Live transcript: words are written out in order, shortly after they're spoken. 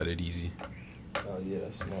it easy. Oh yeah,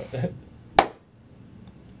 that's smart.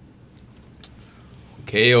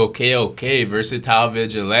 Okay. Versatile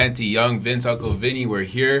Vigilante, Young Vince, Uncle Vinny, we're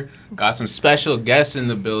here. Got some special guests in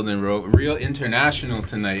the building, bro. Real international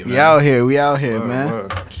tonight, man. We out here, man.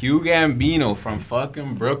 Word. Q Gambino from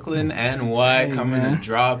fucking Brooklyn, NY, Hey, coming man. to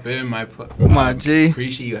drop in. My G.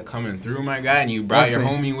 Appreciate you coming through, my guy. And you brought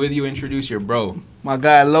Definitely. your homie with you. Introduce your bro. My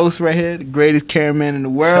guy Los right here, the greatest cameraman in the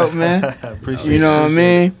world, man. Appreciate You know what I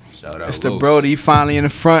mean? Shout out It's the Los. Brody finally in the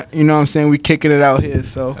front. You know what I'm saying? We kicking it out here,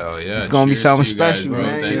 so Hell yeah. it's gonna be Cheers something to you guys, special, bro.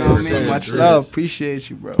 man. Thank You know what I for mean? coming Much through. love. Appreciate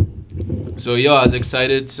you, bro. So, yo, I was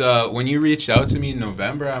excited when you reached out to me in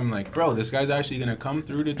November. I'm like, bro, this guy's actually going to come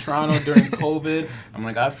through to Toronto during COVID. I'm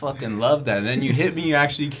like, I fucking love that. And then you hit me, you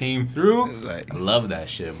actually came through. Like, I love that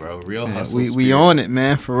shit, bro. Real hustle we spirit. on it,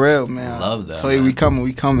 man. For real, man. Love that, So you, man.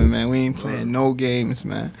 we coming, man. We ain't playing no games,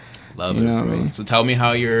 man. Love You it, know what I bro. mean? So tell me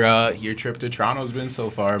how your trip to Toronto's been so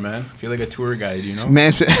far, man. I feel like a tour guide, you know?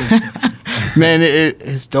 Man, man,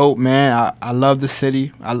 it's dope, man. I love the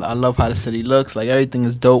city. I love how the city looks. Like, everything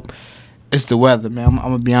is dope. It's the weather, man. I'm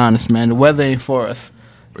gonna be honest, man. The weather ain't for us.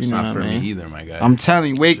 It's You know not what for I mean? me either, my guy. I'm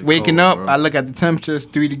telling you, It's waking cold, up, bro. I look at the temperature, it's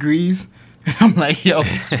 3 degrees. I'm like, yo.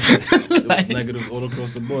 like, Negative all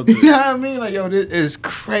across the board. you know what I mean? Like, yo, this is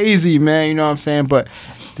crazy, man. You know what I'm saying? But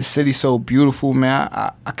the city's so beautiful, man.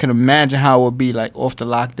 I can imagine how it would be, like, off the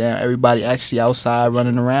lockdown. Everybody actually outside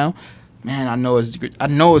running around. Man, I know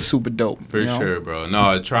it's super dope. For you know? sure, bro.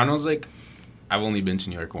 No, Toronto's like, I've only been to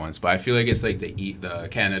New York once, but I feel like it's like the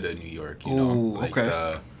Canada, New York, you know? Ooh, Like okay.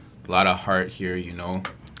 A lot of heart here, you know?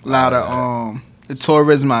 A lot of the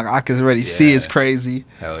tourism I can already see is crazy.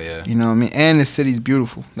 Hell yeah. You know what I mean? And the city's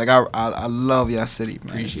beautiful. Like, I love y'all city, man.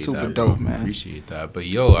 Appreciate It's super that, dope, bro. man. Appreciate that. But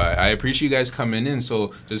yo, I appreciate you guys coming in.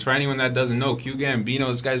 So just for anyone that doesn't know, Q Gambino,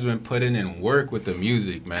 this guy's been putting in work with the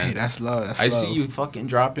music, man. Hey, that's love. That's I love. see you fucking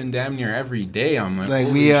dropping damn near every day. I'm like, Like,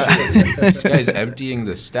 holy we shit. This guy's emptying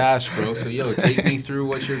the stash, bro. So yo, take me through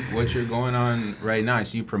what you're going on right now. I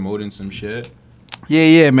see you promoting some shit.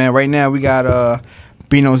 Yeah, man. Right now we got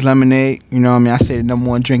Bino's Lemonade. You know what I mean? I say the number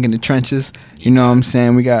one drink in the trenches. You know what I'm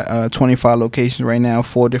saying? We got 25 locations right now,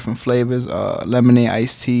 4 different flavors: lemonade,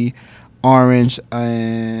 iced tea, orange,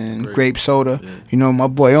 and grape soda. Yeah. You know, my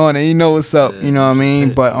boy on it. You know what's up. Yeah, You know what I mean?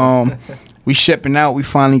 shit. But we shipping out. We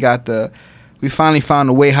finally found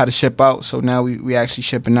a way how to ship out. So now we actually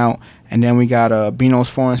shipping out. And then we got Bino's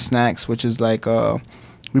Foreign Snacks, which is like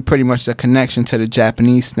we pretty much the connection to the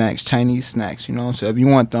Japanese snacks, Chinese snacks, you know. So if you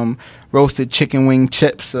want them roasted chicken wing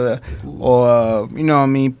chips or you know what I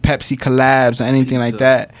mean, Pepsi collabs or anything like Pizza.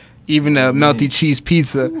 that, even the You know what I melty mean? cheese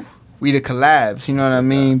pizza, we the collabs, you know what I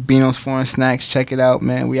mean? Bino's Foreign Snacks, check it out,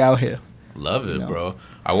 man. We out here. Love it, No. bro.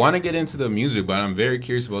 I want to get into the music, but I'm very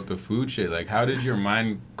curious about the food shit. Like, how did your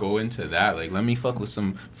mind go into that? Like, let me fuck with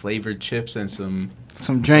some flavored chips and some...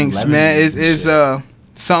 Some drinks, lemonade man. and It's shit.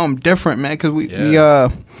 something different, man, because Yeah.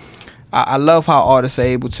 I love how artists are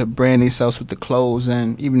able to brand themselves with the clothes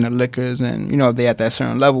and even the liquors and, you know, if they at that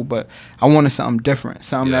certain level. But I wanted something different,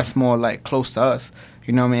 something Yeah. that's more, like, close to us.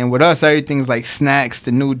 You know what I mean? With us, everything's like snacks,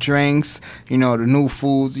 the new drinks, you know, the new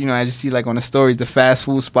foods. You know, I just see, like, on the stories, the fast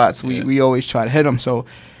food spots. Yeah. We always try to hit them. So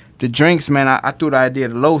the drinks, man, I threw the idea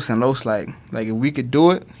to Los, and Los, like if we could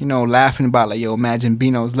do it, you know, laughing about, like, yo, imagine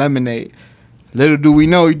Bino's Lemonade. Little do we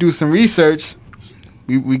know, you do some research,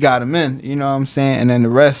 we got him in, you know what I'm saying? And then the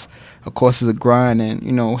rest, of course, is a grind and,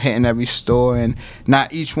 you know, hitting every store and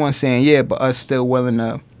not each one saying yeah, but us still willing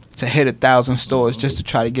to hit 1,000 stores just to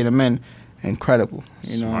try to get them in. Incredible,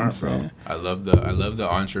 you know what I'm Smart, bro. saying? I love the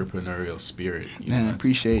entrepreneurial spirit. You Man, I know?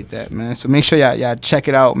 appreciate that, man. So make sure y'all check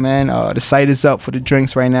it out, man. The site is up for the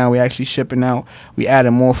drinks right now. We actually shipping out. We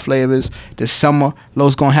adding more flavors. This summer,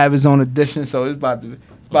 Lo's gonna have his own edition, so it's about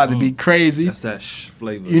to be crazy. That's that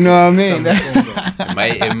flavor. You know what I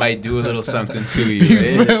mean? It might do a little something to you.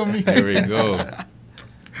 You Right? feel me? There we go.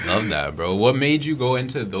 Love that, bro. What made you go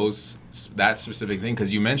into that specific thing?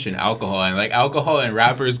 Because you mentioned alcohol, and like alcohol and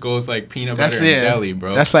rappers goes like peanut butter and jelly,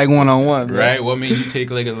 bro. That's like one-on-one, man. right. What made you take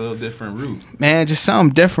like a little different route? Man, just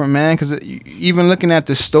something different, man. Because even looking at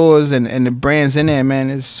the stores and the brands in there, man,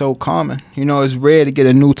 it's so common. You know, it's rare to get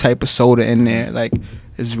a new type of soda in there. Like,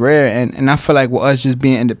 it's rare. And I feel like with us just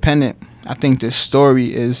being independent, I think this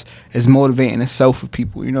story is motivating itself for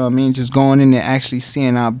people. You know what I mean? Just going in there, actually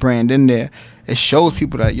seeing our brand in there. It shows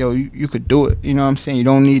people that, yo, you could do it. You know what I'm saying? You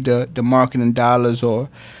don't need the marketing dollars or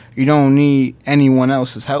you don't need anyone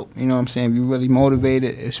else's help. You know what I'm saying? If you're really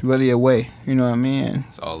motivated, it's really a way. You know what I mean?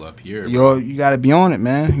 It's all up here, bro. You got to be on it,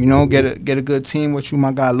 man. You know, get a good team with you.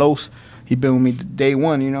 My guy Los, he been with me day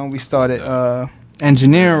one. You know, we started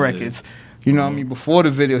engineering records. You know what I mean? Before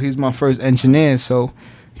the video, he's my first engineer. So,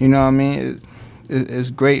 You know what I mean? It's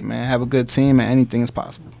great, man. Have a good team, and anything is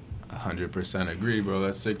possible. 100% agree, bro.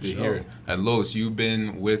 That's sick to Sure. hear. And Los, you've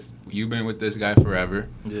been with this guy forever.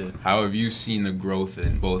 Yeah. How have you seen the growth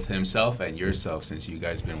in both himself and yourself since you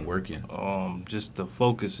guys been working? Just the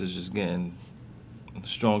focus is just getting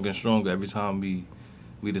stronger and stronger every time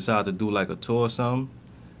we decide to do like a tour or something.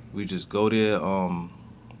 We just go there.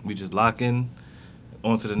 We just lock in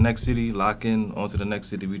onto the next city. Lock in onto the next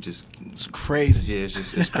city. We just It's crazy. yeah,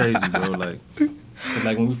 it's crazy, bro. Like, 'cause,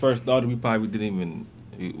 like when we first started, we probably didn't even.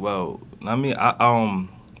 Well, I mean,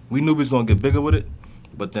 we knew we was gonna get bigger with it,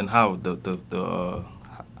 but then how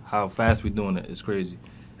how fast we doing it is crazy,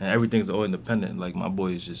 and everything's all independent. Like my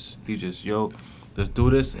boy is just yo, let's do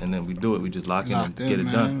this, and then we do it. We just lock in and get it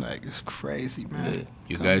man. done. Like it's crazy, man. Yeah.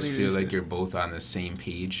 You Can't guys believe feel this like shit. you're both on the same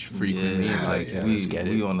page frequently. Yeah, It's like, yeah, let's get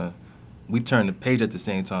it. We turn the page at the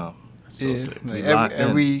same time. So Yeah, sick. like We locked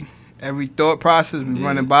in. every thought process we Yeah.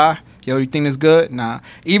 running by. Yo, you think it's good? Nah.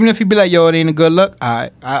 Even if he be like, yo, it ain't a good look. I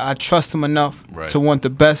trust him enough Right. to want the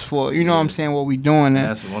best for. You know what I'm saying? What we doing? And And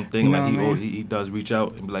that's one thing. you know Like what I mean? he does reach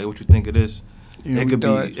out and be like, "What you think of this?" you know, It we could do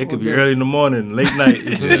be all day. early in the morning, late night.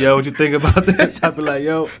 You feel me? Yo, what you think about this? I be like,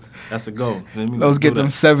 yo, that's a go. Let's get them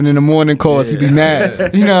 7 in the morning calls. He be Yeah.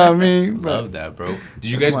 mad. You know what I mean? But Love that, bro. Did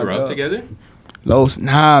you That's guys my grow up dog. together? Los,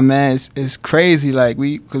 nah, man, it's crazy. Like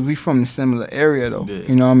cause we from a similar area though. Yeah.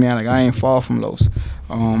 You know what I mean? Like I ain't far from Los.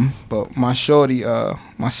 But my shorty,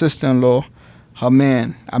 my sister-in-law, her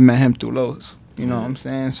man, I met him through Los. You know what I'm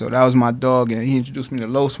saying? So that was my dog, and he introduced me to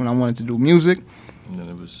Los when I wanted to do music. And then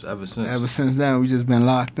it was ever since. Ever since then, we just been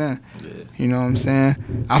locked in. Yeah. You know what I'm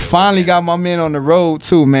saying? I finally got my man on the road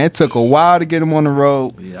too, man. It took a while to get him on the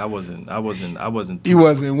road. Yeah, I wasn't. He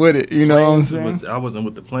wasn't with it. You know what I'm saying? I wasn't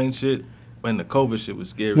with the plane shit. When the COVID shit was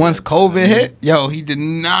scary. Once Like, COVID I mean, hit, yo, he did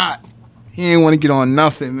not. He didn't want to get on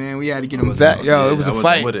nothing, man. We had to get I him wasn't- back. Yo, yeah, it was I a wasn't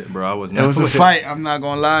fight. With it, bro. I was It not was a with fight. I'm not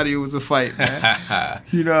gonna lie to you. It was a fight, man.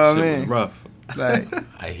 You know what I Shit was mean? rough. Like,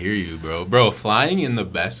 I hear you, bro. Bro, flying in the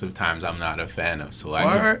best of times, I'm not a fan of. So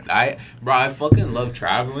Word? I fucking love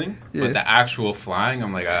traveling, Yeah. but the actual flying,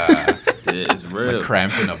 I'm like, Yeah, it's like real.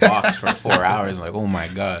 cramped in a box for 4 hours. I'm like, oh my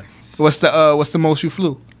god. what's the most you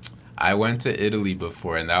flew? I went to Italy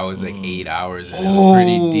before, and that was like 8 hours, and it was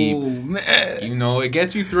pretty deep. Man. You know, it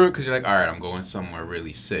gets you through it because you're like, all right, I'm going somewhere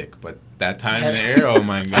really sick. But that time in the air, oh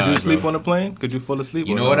my god. Did you sleep bro. on the plane? Could you fall asleep?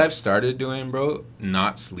 You or know no? what I've started doing, bro?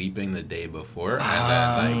 Not sleeping the day before, and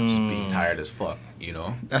then like just being tired as fuck. You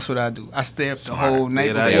know, That's what I do. I stay up the Smart. whole night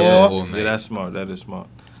Yeah, that- before. the whole night. Yeah, that's smart. That is smart.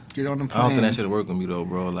 Get on the I plane. don't think that should work with me though,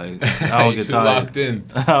 bro. Like I don't get Too tired. locked in.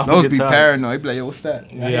 I don't Those get be tired. paranoid. He be like, yo, what's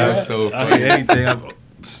that? Yeah, That's so I funny. mean, anything.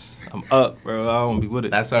 I'm up, bro. I don't be with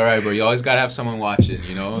it. That's all right, bro. You always gotta have someone watching.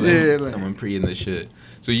 You know, Yeah, like- someone pre-ing the shit.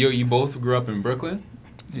 So you both grew up in Brooklyn,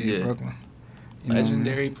 Yeah, Yeah. Brooklyn. You know,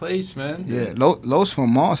 legendary place, man. Yeah, Los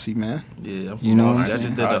from Marcy, man. Yeah, I'm from You know what Marcy. I'm I just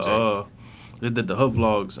saying? did Projects. just did the hood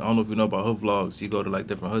vlogs. I don't know if you know about hood vlogs. You go to like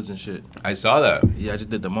different hoods and shit. I saw that. Yeah, I just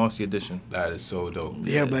did the Marcy edition. That is so dope.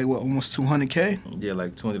 Yeah, like what, almost 200K? Yeah,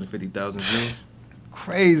 like 250,000 views.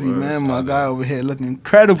 Crazy, Word, man. My solid. guy over here looking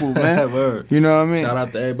incredible, man. Word. You know what I mean? Shout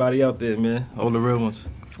out to everybody out there, man. All the real ones.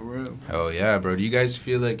 For real. Oh yeah, bro. Do you guys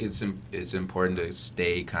feel like it's important to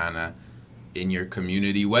stay kind of in your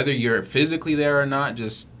community, whether you're physically there or not?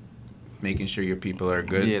 Just making sure your people are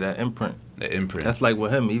good. Yeah, that imprint. The imprint. That's like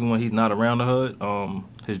with him. Even when he's not around the hood,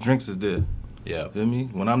 his drinks is there. yeah. Feel me?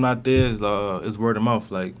 When I'm not there, it's word of mouth.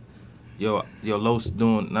 Like, yo, Los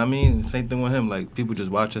doing. I mean, same thing with him. Like, people just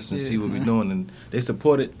watch us and Yeah, see what we man. doing, and they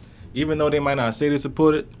support it, even though they might not say they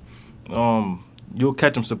support it. You'll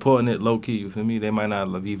catch them supporting it low key. You feel me? They might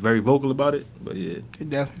not be very vocal about it, but yeah. Could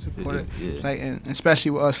definitely support it. Yeah. Like, and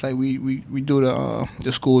especially with us, like we do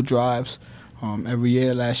the school drives every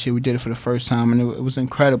year. Last year we did it for the first time, and it was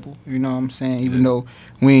incredible. You know what I'm saying? Even though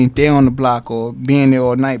we ain't there on the block or being there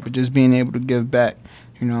all night, but just being able to give back.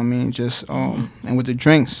 You know what I mean? Just and with the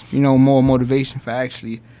drinks, you know, more motivation for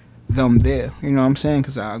actually them there. You know what I'm saying?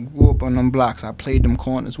 Because I grew up on them blocks. I played them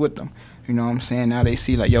corners with them. You know what I'm saying? Now they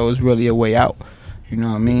see like, yo, it's really a way out. You know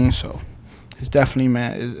what I mean? So it's definitely,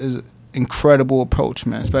 man, it's an incredible approach,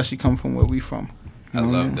 man, especially coming from where we from. You I know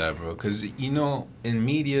what love mean? that, bro. Because, you know, in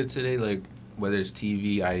media today, like, whether it's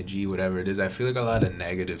TV, IG, whatever it is, I feel like a lot of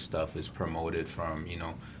negative stuff is promoted from, you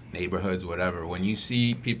know, neighborhoods, whatever. When you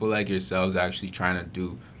see people like yourselves actually trying to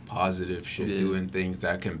do positive shit, Yeah. doing things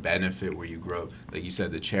that can benefit where you grow up, like you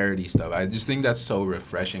said, the charity stuff, I just think that's so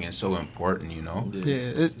refreshing and so important, you know?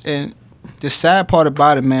 Yeah, and the sad part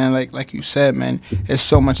about it, man, like you said, man, it's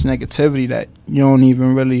so much negativity that you don't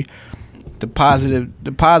even really the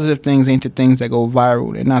positive things ain't the things that go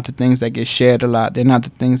viral. They're not the things that get shared a lot. They're not the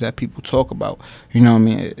things that people talk about. You know what I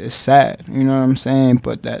mean? It's sad. You know what I'm saying?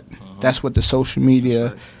 But that's what the social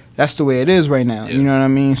media. That's the way it is right now. Yeah. You know what I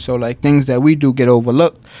mean? So like things that we do get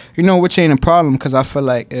overlooked. You know, which ain't a problem because I feel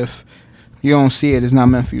like if you don't see it, it's not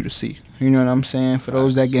meant for you to see. You know what I'm saying? For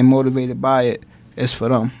those that get motivated by it, it's for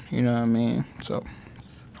them. You know what I mean? So.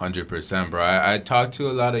 100%, bro. I talk to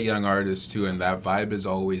a lot of young artists too, and that vibe is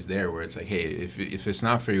always there. Where it's like, hey, if it's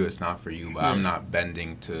not for you, it's not for you. But I'm not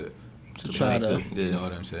bending to try to. You know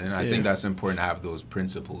what I'm saying? I think that's important to have those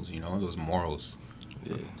principles. You know, those morals.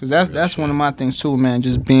 Cause that's one of my things too, man.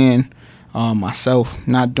 Just being myself,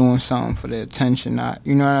 not doing something for the attention. Not,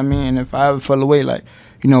 you know what I mean? And if I ever feel away, like,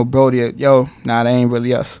 you know, Brody, yo, nah, that ain't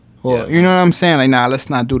really us. Or you know what I'm saying? Like, nah, let's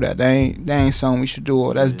not do that. That ain't something we should do.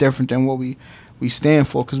 Or that's different than what we stand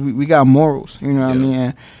for, because we got morals, you know what I mean?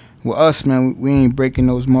 And with us, man, we ain't breaking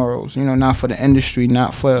those morals, you know, not for the industry,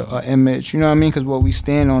 not for an image, you know what I mean? Because what we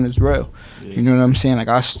stand on is real, you know what I'm saying? Like,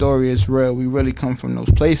 our story is real. We really come from those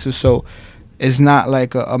places, so it's not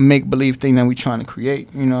like a make-believe thing that we trying to create,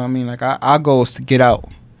 you know what I mean? Like, our goal is to get out,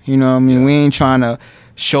 you know what I mean? We ain't trying to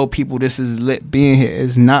show people this is lit being here.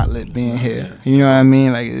 It's not lit being here, you know what I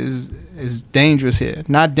mean? Like, it's dangerous here.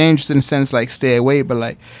 Not dangerous in the sense, like, stay away, but,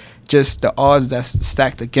 like, just the odds that's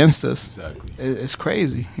stacked against us. Exactly. It's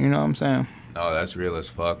crazy. You know what I'm saying? No, that's real as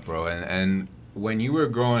fuck, bro. And when you were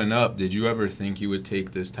growing up, did you ever think you would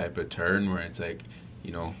take this type of turn where it's like,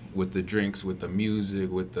 you know, with the drinks, with the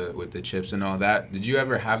music, with the chips and all that? Did you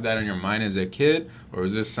ever have that in your mind as a kid, or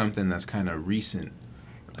was this something that's kind of recent?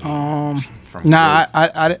 Like, Nah,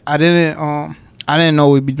 I didn't. I didn't know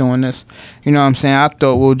we'd be doing this. You know what I'm saying? I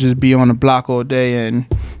thought we'll just be on the block all day and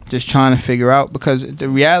just trying to figure out, because the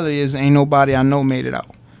reality is ain't nobody I know made it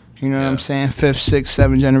out. You know what I'm saying? 5th, 6th,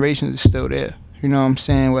 7th generations is still there. You know what I'm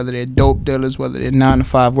saying? Whether they're dope dealers, whether they're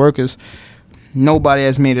 9-to-5 workers, nobody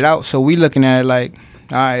has made it out. So we looking at it like,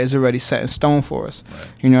 all right, it's already set in stone for us. Right.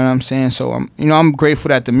 You know what I'm saying? So I'm grateful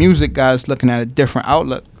that the music guys looking at a different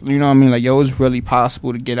outlook. You know what I mean? Like, yo, it's really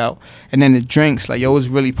possible to get out. And then the drinks, like, yo, it's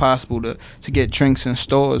really possible to get drinks in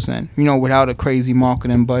stores, and, you know, without a crazy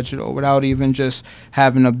marketing budget or without even just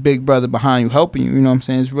having a big brother behind you helping you. You know what I'm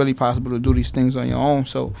saying? It's really possible to do these things on your own.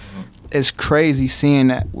 So it's crazy seeing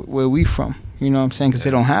that where we from. You know what I'm saying? Because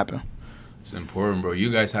it don't happen. It's important, bro.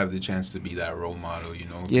 You guys have the chance to be that role model, you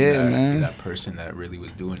know? Man. Be that person that really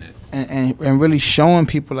was doing it. And really showing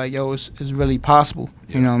people, like, yo, it's really possible.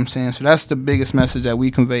 Yeah. You know what I'm saying? So that's the biggest message that we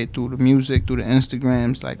convey through the music, through the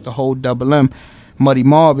Instagrams, like the whole Double M. Muddy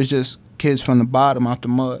Mob is just kids from the bottom out the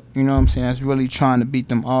mud. You know what I'm saying? That's really trying to beat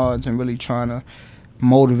them odds and really trying to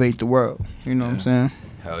motivate the world. You know what I'm saying?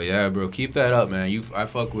 Hell yeah, bro. Keep that up, man. I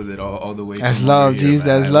fuck with it all the way. That's love, G's.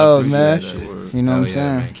 That's love, man. You know what I'm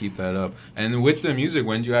saying? Man, keep that up. And with the music,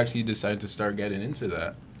 when did you actually decide to start getting into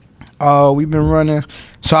that? We've been running.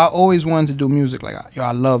 So I always wanted to do music. Like, yo,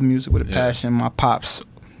 I love music with a passion. My pops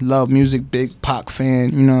love music, big Pac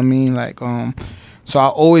fan. You know what I mean? Like, so I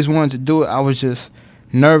always wanted to do it. I was just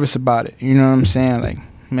nervous about it. You know what I'm saying? Like,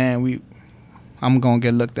 man, I'm gonna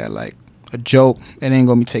get looked at like a joke. It ain't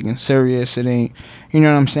gonna be taken serious. It ain't, you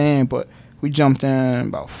know what I'm saying? But we jumped in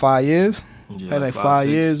about 5 years. Yeah, had like 5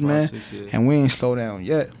 years, man. 6 years. And we ain't slow down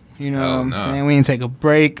yet. You know what I'm saying? We ain't take a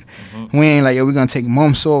break. We ain't like, yo, we gonna take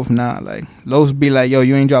months off. Nah, like, Los be like, yo,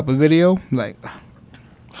 you ain't drop a video? Like,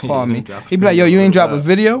 call me. He be like, yo, you ain't drop a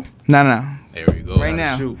video? Nah. There we go. Right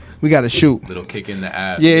now, we gotta shoot. Little kick in the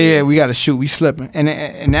ass. Yeah, we gotta shoot. We slipping.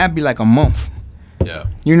 And that'd be like a month. Yeah.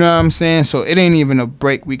 You know what I'm saying? So it ain't even a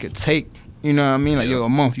break we could take. You know what I mean? Like, yo, a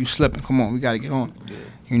month, you slipping. Come on, we got to get on it. Yeah.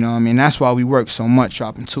 You know what I mean? That's why we work so much,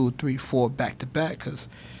 dropping 2, 3, 4 back to back, because,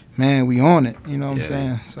 man, we on it. You know what I'm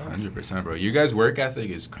saying? So 100%, bro. You guys' work ethic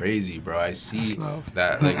is crazy, bro. I see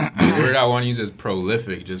that. Like, the word I want to use is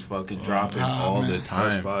prolific, just fucking dropping all the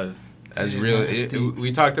time. That's real.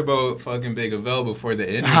 We talked about fucking Big Avell before the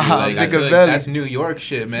interview. Like, I feel like that's New York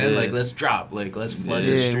shit, man. Yeah. Like, let's drop. Like, let's flood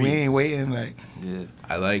the street. We ain't waiting. Like,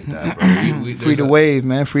 I like that, bro. Free the wave,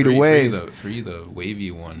 man. Free the wave. Free the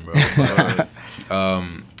wavy one, bro.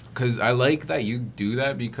 Because I like that you do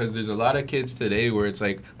that, because there's a lot of kids today where it's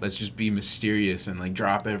like, let's just be mysterious and like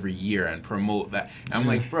drop every year and promote that. And I'm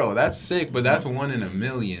like, bro, that's sick, but that's 1 in a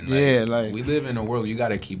million. Like, like, we live in a world, you got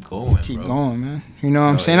to keep going. Keep going, man. You know what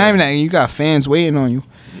I'm saying? Not even that, you got fans waiting on you.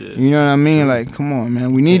 Yeah. You know what I mean? Like, come on,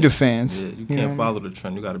 man. We need the fans. Yeah, you can't follow the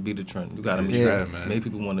trend. You got to be the trend. You got to make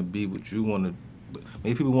people want to be what you want to.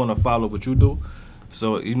 Make people want to follow what you do.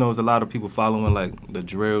 So, you know, there's a lot of people following like the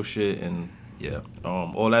drill shit and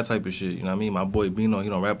all that type of shit. You know what I mean? My boy Bino, he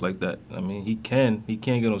don't rap like that. I mean, he can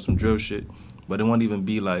get on some drill shit, but it won't even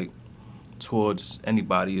be like towards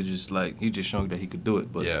anybody. It's just like he just showing that he could do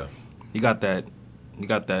it. But Yeah. he got that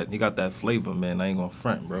flavor, man. I ain't gonna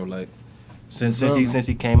front, bro. Like since Bro.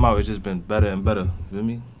 he came out, it's just been better and better. You feel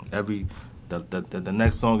me? The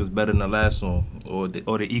next song is better than the last song, or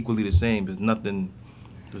they're equally the same. There's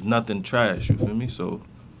nothing trash. You feel me? So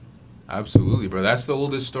Absolutely, bro. That's the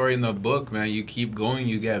oldest story in the book, man. You keep going,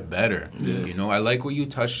 you get better. Yeah. You know, I like what you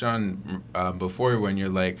touched on before when you're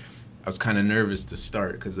like, I was kind of nervous to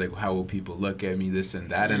start because, like, how will people look at me, this and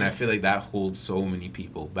that? And I feel like that holds so many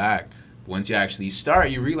people back. Once you actually start,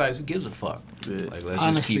 you realize who gives a fuck. Yeah. Like, let's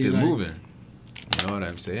Honestly, just keep it like- moving. You know what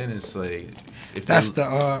I'm saying? It's like, if That's they-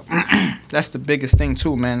 that's the biggest thing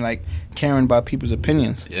too, man. Like caring about people's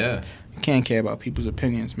opinions. yeah. You can't care about people's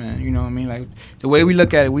opinions, man. You know what I mean? Like the way we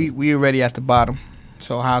look at it, we already at the bottom.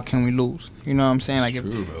 So how can we lose? You know what I'm saying? Like It's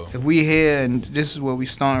true, bro. if we here and this is where we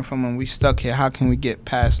starting from and we stuck here, how can we get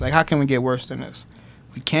past? Like how can we get worse than this?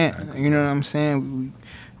 We can't. You know what I'm saying?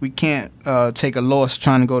 We can't take a loss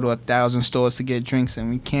trying to go to 1,000 stores to get drinks, and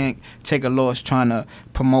we can't take a loss trying to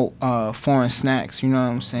promote foreign snacks. You know what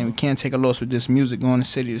I'm saying? We can't take a loss with this music going to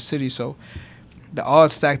city to city. So the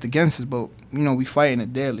odds stacked against us, but you know we fighting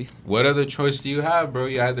it daily. What other choice do you have, bro?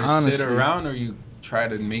 You either sit Honestly. around or you try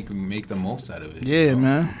to make the most out of it. Yeah, you know?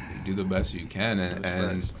 man. You do the best you can, and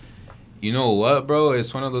That's you know what, bro?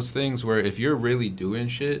 It's one of those things where if you're really doing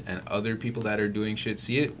shit and other people that are doing shit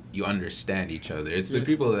see it, you understand each other. It's the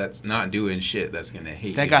people that's not doing shit that's gonna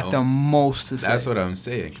hate. They you got know? the most to say. That's what I'm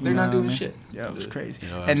saying. They're You know not what doing I mean? shit. Yeah, it was crazy. You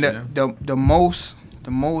know what And I'm saying?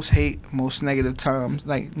 the most hate, most negative times,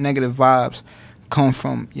 like negative vibes, come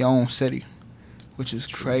from your own city, which is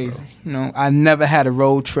crazy. bro. You know, I never had a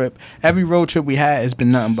road trip. Every road trip we had has been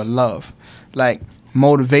nothing but love, like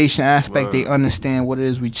motivation aspect. They Word. understand what it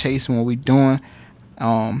is we chasing, what we doing,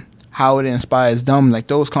 how it inspires them. Like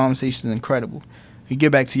those conversations are incredible. You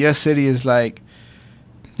get back to your city, it's like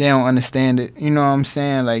they don't understand it. You know what I'm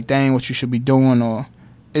saying? Like that ain't what you should be doing, or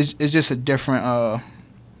it's just a different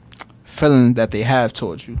feeling that they have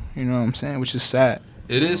towards you. You know what I'm saying? Which is sad.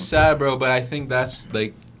 It is sad, bro, but I think that's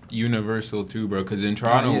like universal too, bro. Because in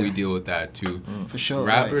Toronto, yeah. we deal with that too. For sure.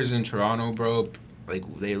 Rappers in Toronto, bro, like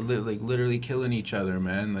they like literally killing each other,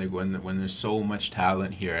 man. Like when there's so much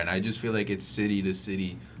talent here, and I just feel like it's city to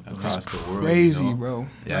city across It's the world. crazy, you know? bro.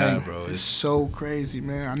 Yeah, Like, bro. It's It's so crazy,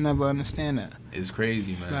 man. I never understand that. it's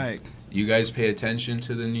crazy, man. Like You guys pay attention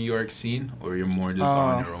to the New York scene, or you're more just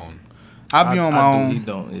on your own? I be on my I own. do, he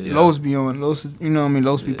don't. Yeah. Los be on. Los, you know what I mean.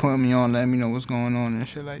 Los be Yeah. putting me on, letting me know what's going on and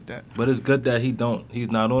shit like that. But it's good that he's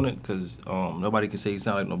not on it, because nobody can say he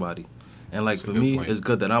sound like nobody. And like That's a for good me, point. it's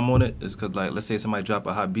good that I'm on it. It's because like let's say somebody drop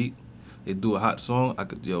a hot beat, they do a hot song, I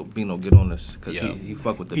could Bino get on this, because Yeah. he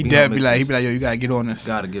fuck with the He Bino dad be like, mixes. yo, you gotta get on this.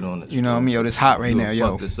 Gotta get on this. You know what I bro. mean? Yo, this hot right You now, gonna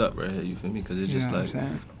yo. fuck this up right here. You feel me? Because it's You just know what like I'm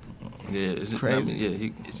saying? yeah, it's just Crazy. I mean, yeah,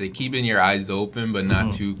 he It's like keeping your eyes open, but not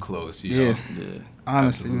Mhm. too close. You Yeah. know? yeah.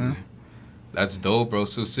 Honestly, Absolutely. man. That's dope, bro.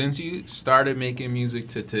 So since you started making music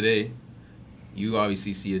to today, you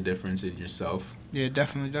obviously see a difference in yourself. Yeah,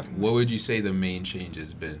 definitely. What would you say the main change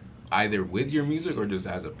has been, either with your music or just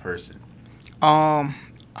as a person?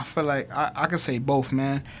 I feel like I could say both,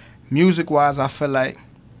 man. Music wise, I feel like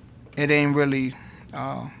it ain't really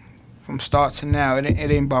from start to now. It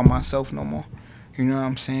ain't about myself no more. You know what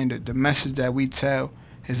I'm saying? The message that we tell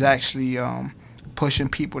is actually pushing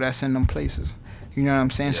people that's in them places. You know what I'm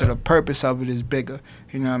saying? So Yeah. the purpose of it is bigger.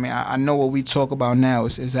 You know what I mean? I know what we talk about now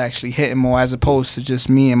is actually hitting more, as opposed to just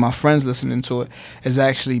me and my friends listening to it. It's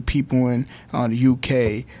actually people in the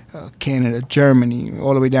UK, Canada, Germany,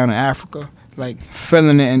 all the way down to Africa, like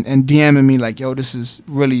feeling it and DMing me like, yo, this is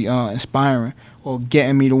really inspiring, or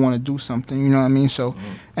getting me to want to do something. You know what I mean? So,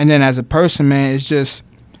 and then as a person, man, it's just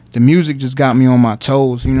the music just got me on my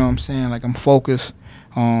toes. You know what I'm saying? Like I'm focused.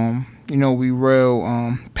 You know, we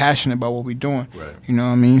real passionate about what we doing. Right. You know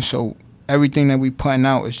what I mean? So everything that we putting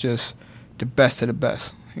out is just the best of the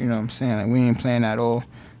best. You know what I'm saying? Like we ain't playing at all.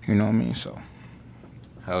 You know what I mean? So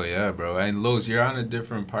Hell yeah, bro. And Los, you're on a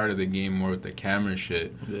different part of the game, more with the camera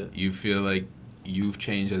shit. Yeah. You feel like you've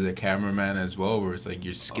changed as a cameraman as well, where it's like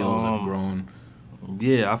your skills have grown.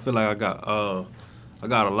 Yeah, I feel like I got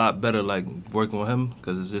a lot better like working with him,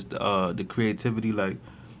 because it's just the creativity. Like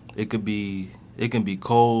it can be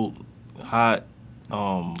cold, hot, yeah,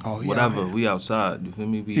 whatever. yeah. We outside. You feel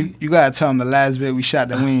me? you gotta tell them the last bit we shot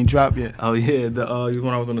that we ain't dropped yet. Oh yeah, the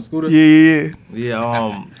when I was on the scooter. Yeah.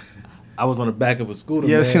 Yeah. I was on the back of a scooter.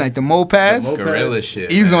 You ever man. seen like the mopeds? The Gorilla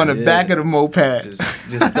shit. He's man. on the back of the moped. Just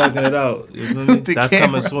thugging it out. You feel me? The That's camera.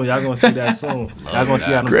 coming soon. Y'all gonna see that soon. Y'all gonna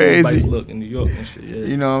see how them Crazy. bikes look in New York and shit. Yeah.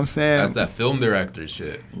 You know what I'm saying? That's that film director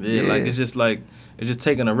shit. Yeah, like it's just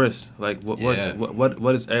taking a risk. Like what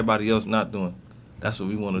is everybody else not doing? That's what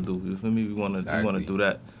we want to do. You feel me? We want to do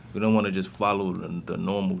that. We don't want to just follow the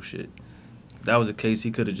normal shit. If that was the case,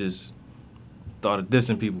 he could have just started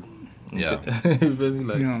dissing people. Yeah. You feel me?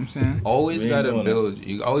 Like, you know what I'm saying? Always We ain't gotta doing build.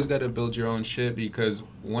 You always gotta build your own shit because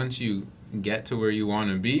once you get to where you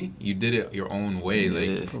want to be, you did it your own way.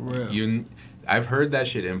 Yeah. Like For real. I've heard that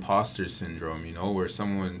shit, imposter syndrome. You know, where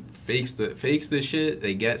someone fakes the shit,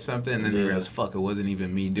 they get something, and then they Yeah. realize, fuck, it wasn't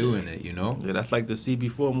even me doing it. You know. yeah, that's like the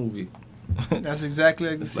CB4 movie. That's exactly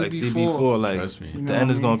like the It's like CB4. CB4. Like Trust me. You know the what end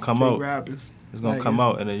I is gonna mean? come Big out. rappers. It's gonna Like, come it's-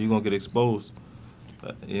 out, and then you're gonna get exposed.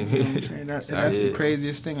 You know what I'm saying? That's the Yeah.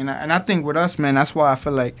 craziest thing. And I think with us, man, that's why I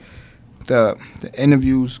feel like the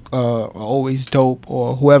interviews are always dope,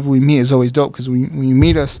 or whoever we meet is always dope, because when you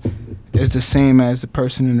meet us, it's the same as the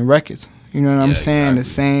person in the records. You know what I'm Yeah, saying? The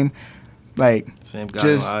exactly. same, like, Same guy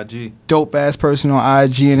Just- on IG. dope ass person on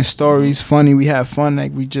IG, and the stories funny. We have fun,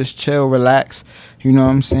 like we just chill, relax. You know what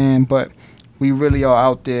I'm saying? But we really are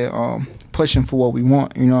out there pushing for what we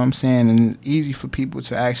want. You know what I'm saying? And it's easy for people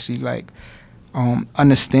to actually like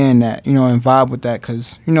understand that, you know, and vibe with that,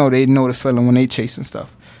 because you know they know the feeling when they chasing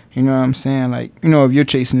stuff. You know what I'm saying? Like, you know, if you're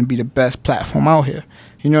chasing to be the best platform out here,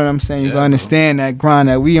 you know what I'm saying? You Yeah, can understand that grind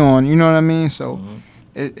that we on. You know what I mean? So Mhm.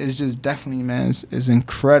 it's just definitely, man, it's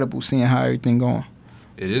incredible seeing how everything going.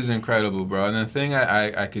 It is incredible, bro. And the thing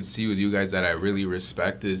I could see with you guys that I really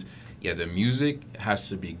respect is, yeah, the music has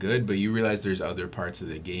to be good, but you realize there's other parts of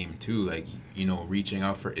the game too, like, you know, reaching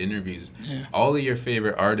out for interviews. Yeah. All of your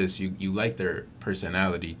favorite artists, you like their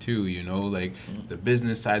personality too, you know, like the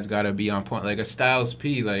business side's got to be on point. Like a Styles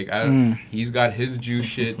P, like he's got his juice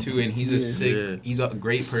shit too, and he's a Yeah. sick, Yeah. he's a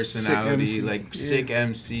great Sick personality, MC. like Yeah. sick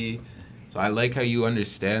MC. So I like how you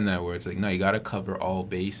understand that, where it's like, no, you got to cover all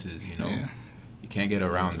bases, you know. Yeah. You can't get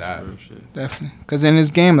around that. Real shit. Definitely, because in this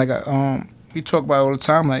game, like we talk about it all the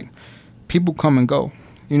time, like people come and go.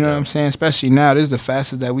 You know what I'm saying? Especially now, this is the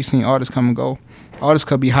fastest that we seen artists come and go. Artists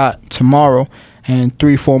could be hot tomorrow, and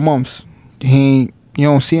 3-4 months, you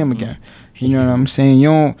don't see him again. You know what I'm saying? You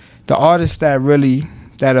don't. The artists that really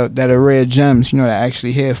that are rare gems, you know, that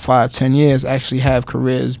actually here 5-10 years, actually have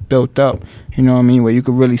careers built up. You know what I mean? Where you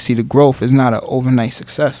could really see the growth. It's not an overnight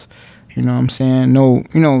success. You know what I'm saying? No,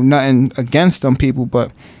 you know, nothing against them people,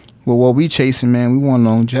 but with what we chasing, man, we want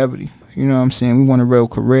longevity. You know what I'm saying? We want a real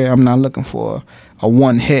career. I'm not looking for a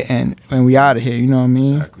one hit and we out of here. You know what I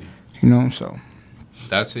mean? Exactly. You know, so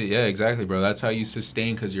That's it. Yeah, exactly, bro. That's how you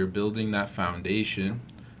sustain, because you're building that foundation,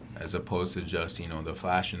 as opposed to just, you know, the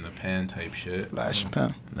flash in the pan type shit. Flash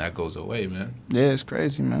pen. And that goes away, man. Yeah, it's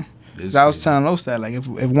crazy, man. It is 'Cause I was crazy. telling Los that, like, if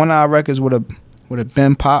one of our records would have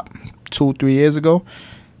been pop 2-3 years ago,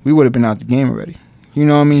 we would have been out the game already. You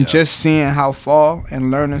know what I mean? Yeah. Just seeing how far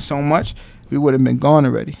and learning so much, we would have been gone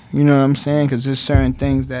already. You know what I'm saying? Because there's certain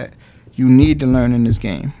things that you need to learn in this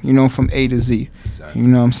game, you know, from A to Z. Exactly. You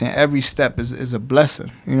know what I'm saying? Every step is a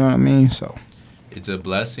blessing. You know what I mean? So, It's a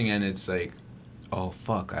blessing, and it's like, oh,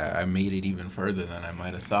 fuck, I made it even further than I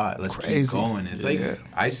might have thought. Let's Crazy. keep going. It's like, Yeah.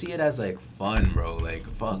 I see it as, like, fun, bro. Like,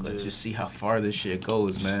 fuck, let's just see how far this shit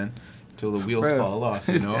goes, man. Till the wheels real. fall off,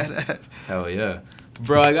 you know? Deadass. Hell yeah.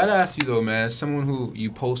 Bro, I gotta ask you though, man, as someone who you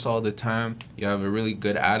post all the time, you have a really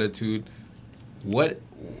good attitude, what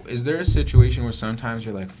is there a situation where sometimes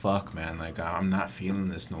you're like, fuck, man, like I'm not feeling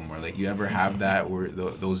this no more? Like, you ever have that where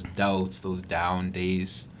those doubts, those down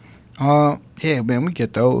days? Yeah, man, we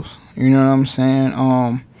get those. You know what I'm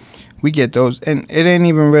saying? We get those, and it ain't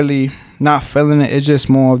even really not feeling it. It's just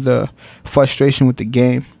more of the frustration with the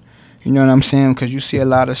game. You know what I'm saying? Because you see a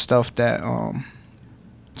lot of stuff that,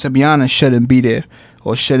 to be honest, shouldn't be there,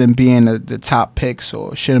 or shouldn't be in the top picks,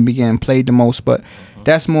 or shouldn't be getting played the most. But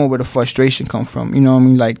that's more where the frustration come from. You know what I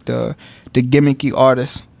mean? Like the gimmicky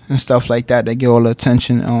artists and stuff like that get all the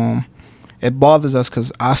attention. It bothers us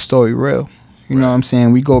because our story real. You know what I'm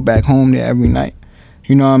saying? We go back home there every night.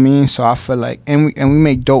 You know what I mean? So I feel like, and we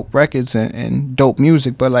make dope records and dope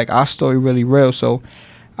music, but like our story really real. So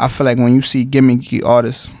I feel like when you see gimmicky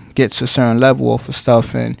artists get to a certain level for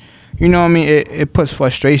stuff, and you know what I mean, it puts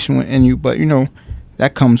frustration in you, but you know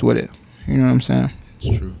that comes with it. You know what I'm saying?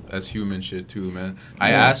 It's true. That's human shit too, man.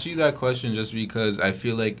 I Yeah. asked you that question just because I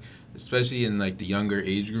feel like, especially in like the younger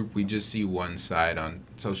age group, we just see one side on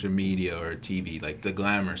social media or TV, like the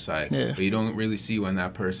glamour side. Yeah. But you don't really see when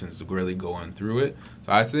that person's really going through it.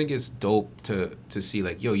 So I think it's dope to see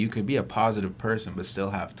like, yo, you could be a positive person but still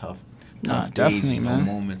have tough Nah, off days, definitely, you know, man.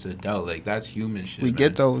 moments of doubt. Like, that's human shit, We man.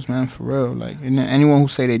 get those, man, for real. Like, and then anyone who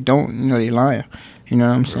say they don't, you know, they lying. You know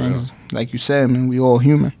what I'm For saying? real. 'Cause like you said, man, we all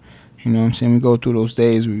human. You know what I'm saying? We go through those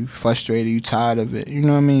days, we frustrated, you tired of it. You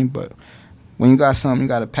know what I mean? But when you got something you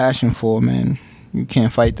got a passion for, man, you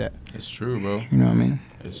can't fight that. It's true, bro. You know what I mean?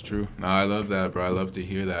 It's true. No, I love that, bro. I love to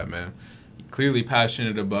hear that, man. You're clearly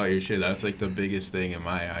passionate about your shit. That's like the biggest thing in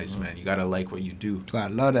my eyes, man. You gotta like what you do. So I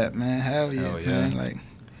love that, man. Hell yeah, Hell yeah. man. Like,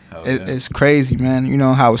 Hell it, yeah. it's crazy, man. You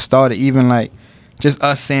know how it started, even like just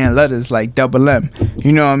us saying letters like double M.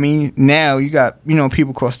 You know what I mean? Now you got, you know,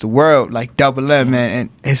 people across the world like double M, man, and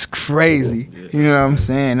it's crazy. You know what I'm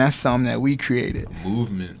saying? That's something that we created.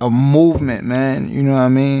 Movement. A movement, man. You know what I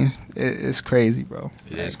mean? It's crazy, bro.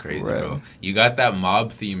 It is crazy, real. bro. You got that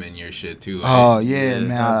mob theme in your shit too. Oh Right? yeah, Yeah, man.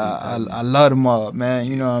 definitely. I love them all, man.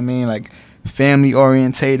 You know what I mean? Like family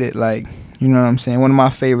orientated, like, you know what I'm saying? One of my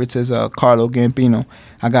favorites is Carlo Gambino.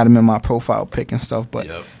 I got him in my profile pic and stuff, but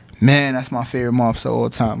Yep. man, that's my favorite mob so all the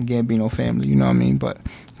time, Gambino family, you know what I mean? But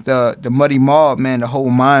the Muddy Mob, man, the whole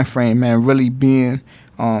mind frame, man, really being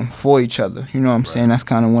for each other. You know what I'm saying? That's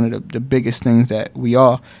kind of one of the biggest things that we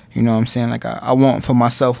are. You know what I'm saying? Like I want for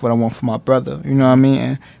myself what I want for my brother. You know what I mean?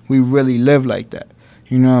 And we really live like that.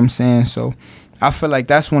 You know what I'm saying? So I feel like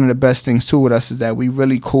that's one of the best things too with us is that we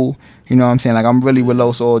really cool. You know what I'm saying? Like I'm really with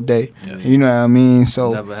Los all day. Yeah. You know what I mean?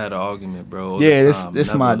 So Never had an argument, bro. all yeah, the this time. this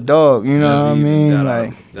Never- my dog. You know never what I even mean? got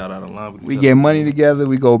Like got out of line with we each get other. money together,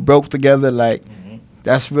 we go broke together, like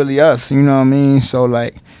that's really us, you know what I mean? So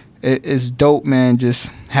like it's dope, man,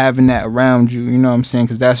 just having that around you, you know what I'm saying?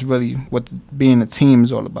 Because that's really what being a team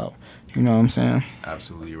is all about, you know what I'm saying?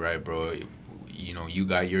 Absolutely right, bro. You know, you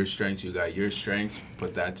got your strengths,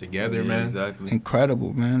 put that together, Yeah, man. exactly.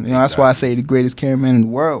 Incredible, man. You know, that's why I say the greatest cameraman in the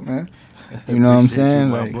world, man. You know what I'm Appreciate saying?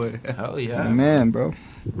 you, my Like, boy. Hell yeah. man, bro.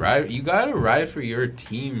 Right, you gotta ride for your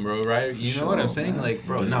team, bro. Right, you know what I'm sure, saying? man. Like,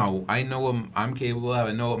 bro, no, I know what I'm capable of.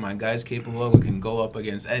 I know what my guy's capable of. We can go up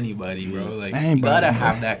against anybody, bro. Like, you Anybody, gotta bro.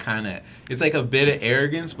 have that kind of. It's like a bit of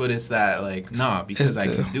arrogance, but it's that like, nah, because I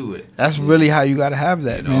It's can do it. That's really how you gotta have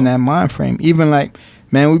that, You man. know? That mind frame. Even like,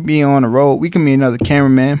 man, we be on the road. We can be another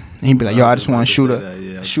cameraman, and he be like, "Yo, I just want to shoot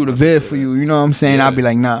a vid for you." You know what I'm saying? Yeah. I'll be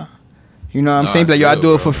like, "Nah." You know what I'm Nah, saying? Be like, it's "Yo, I real, do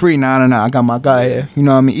it bro. for free." Nah, I got my guy here. You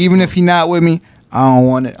know what I mean? Even if he not with me, I don't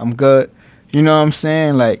want it. I'm good. You know what I'm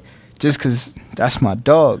saying? Like, just cause that's my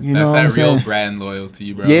dog. You That's know what I'm that real saying? brand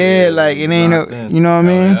loyalty, bro. Yeah, like it ain't locked no. in. You know what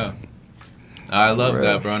I Hell mean? yeah. I love real.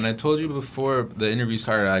 that, bro. And I told you before the interview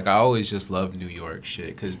started, like, I always just love New York shit.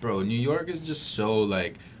 Because, bro, New York is just so,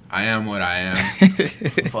 like, I am what I am.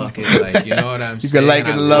 Fucking, like, you know what I'm You saying? can like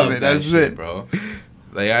it I or love it. that That's shit, it. bro.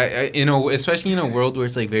 Like, I, you know, especially in a world where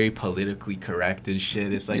it's, like, very politically correct and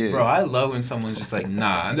shit. It's like, Yeah. bro, I love when someone's just like,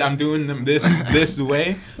 nah, I'm doing them this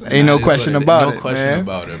way. Ain't no Nah, this question what about no it, question man.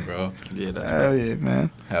 about it, bro. Yeah, that's Hell right. yeah,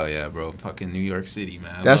 man. Hell yeah, bro. Fucking New York City,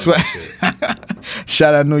 man. I That's love what. that shit.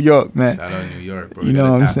 Shout out New York, man. Shout out New York, bro. You We know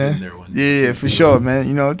gotta what I'm tap in saying? there one day. Yeah, for sure, man.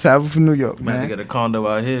 You know, travel for New York, Man, to man. get a condo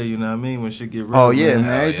out here, you know what I mean? When shit get real. Oh yeah, man.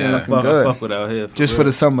 Hell Everything yeah. looking Fuck, good. fuck with out here. Just for real.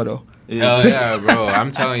 the summer though. Hell just- yeah, bro.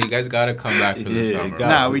 I'm telling you, you guys gotta come back for the Yeah, summer. got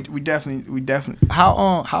Nah, to. we definitely.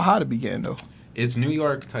 How hot it be getting though? It's New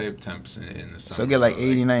York type temps in the summer. So it get like bro.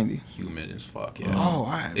 80, 90. Humid as fuck, yeah. Oh, all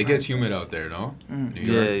right. It gets humid out there, no? Mm. New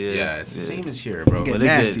Yeah, York? yeah, Yeah, it's the yeah. same as here, bro. It get But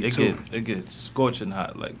nasty, it too. gets scorching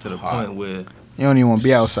hot, like to the Hot. point where You don't even want to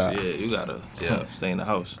be outside. yeah, you gotta Yeah. stay in the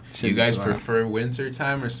house. Do you guys prefer winter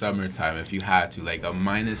time or summertime if you had to? Like a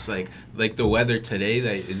minus, like the weather today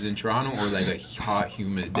that is in Toronto, or like a hot,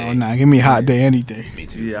 humid day? Oh nah, give me a hot day any day. Me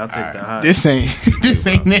too. Yeah, I'll take Alright. the hot. This ain't this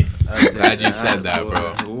ain't it. I'll take Glad the you said hot,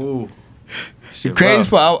 that, boy. Ooh. The Shit crazy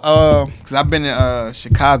rough. part, cause I've been in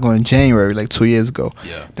Chicago in January, like 2 years ago.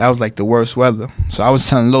 Yeah. That was like the worst weather. So I was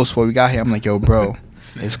telling Los before we got here, I'm like, yo, bro,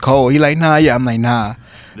 it's cold. He like, nah, yeah. I'm like, nah.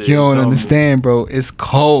 Yeah, You don't told me. understand, bro. It's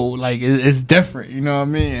cold. Like it's different. You know what I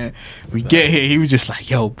mean? And we get here, he was just like,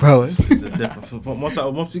 yo, bro. It's a different.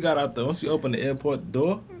 Once we got out there, once we opened the airport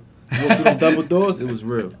door, walked through them double doors, it was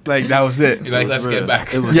real. Like that was it. You're like, It was let's real. get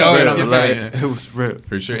back. It was Yo, real. let's get like, back. It was real.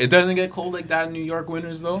 For sure. It doesn't get cold like that in New York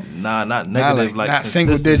winters, though? Nah, not Not negative. like like not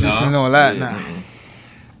single consistent. digits no. and all that. Yeah, Nah. mm-mm.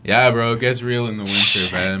 Yeah, bro, it gets real in the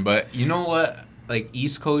winter, man. But you know what? Like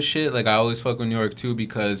East Coast shit, like I always fuck with New York too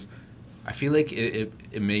because I feel like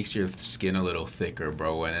it makes your skin a little thicker,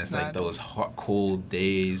 bro. When it's like those hot, cold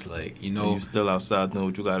days, like you And know. you still outside doing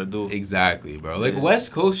what you gotta do. Exactly, bro. Like Yeah.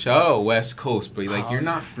 West Coast, shout out West Coast, but like you're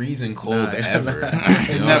not freezing cold Nah, ever. nah. You know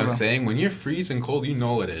what I'm Never. saying? When you're freezing cold, you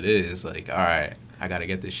know what it is. Like, all right, I gotta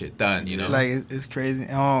get this shit done. You know, Like it's crazy.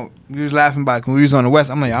 We was laughing about it when we was on the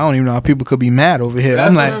West. I'm like, I don't even know how people could be mad over here.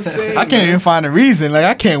 That's I'm what like, I'm saying, I can't man. even find a reason. Like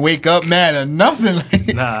I can't wake up mad or nothing.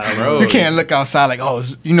 Like, Nah, bro. you can't look outside like, oh,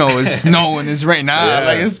 it's snowing, it's raining. Nah, Yeah.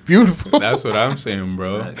 like it's beautiful. that's what I'm saying,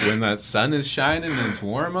 bro. When that sun is shining and it's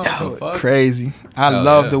warm out, Yo, the fuck. crazy. I Hell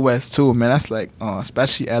love yeah. the West too, man. That's like,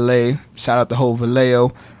 especially LA. Shout out to whole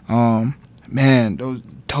Vallejo. Man, those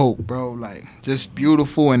dope, bro. Like just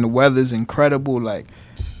beautiful, and the weather's incredible. Like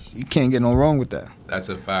you can't get no wrong with that. That's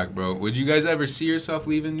a fact, bro. Would you guys ever see yourself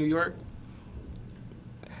leaving New York?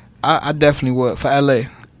 I definitely would for LA.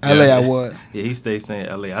 LA, Yeah. I would. Yeah, he stays saying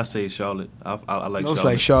LA. I say Charlotte. I like Looks Charlotte.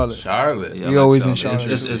 like Charlotte. Charlotte. Yeah, We I always in It's,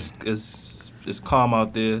 Charlotte. it's calm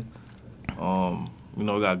out there. We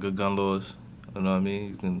got good gun laws. You know what I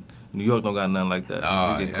mean? New York don't got nothing like that.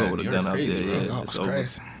 Oh, you get yeah, caught with New a gun York's out crazy, there. bro. Yeah, Oh, it's it's over.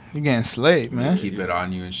 crazy. You getting slayed, man. Keep it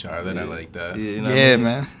on you in Charlotte. I like that. Yeah, you know what I Yeah, mean?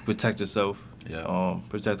 man. Protect yourself. Yeah.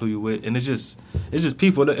 Protect who you with, and it's just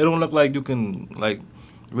people. It don't look like you can like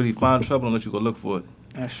really find trouble unless you go look for it.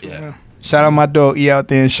 That's true, Yeah. man. Shout out my dog E out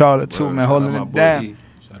there in Charlotte too, Word. man, Shout out holding my it boy down. E.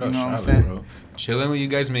 Shout out You know what I'm Charlotte, saying? bro. Chilling with you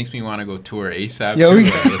guys makes me want to go tour ASAP. Yo, too, we-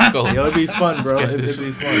 bro. Let's go. Yo, it'd be fun, bro. Let's get It'd this-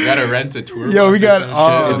 be fun. We gotta rent a tour. Yo, bus we or got some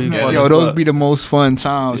shit. It'd be fun yo, as those fuck. be the most fun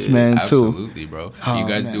times, Yeah, man, too. Absolutely, bro. Oh, you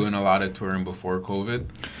guys man. doing a lot of touring before COVID?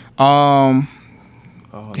 Um,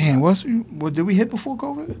 Oh, damn, what did we hit before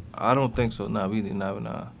COVID? I don't think so. Nah, we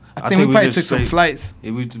nah. I think we probably just took some straight- flights.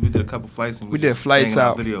 Yeah, we did a couple flights. And We did just flights banging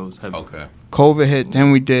out. Videos. Heavy. Okay. COVID hit,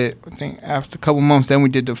 then we did. I think after a couple months, then we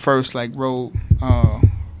did the first like road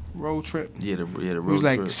trip. Yeah, the road It was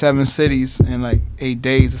like trip. 7 cities in like 8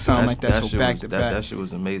 days or something like that. So shit back was- to that, back. That shit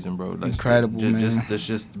was amazing, bro. Like, Incredible, man.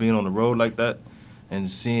 Just being on the road like that and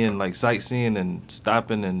seeing like sightseeing and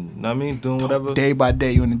stopping and know what I mean, doing whatever. Day by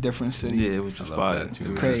day, you're in a different city. Yeah, it was I just love fire. that too.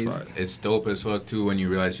 It was Crazy. just fire. It's dope as fuck too when you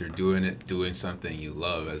realize you're doing something you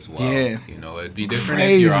love as well. Yeah. You know, it'd be different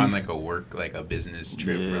if you're Crazy. on like a business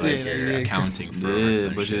trip Yeah. or like Yeah, you're yeah. accounting for or Yeah,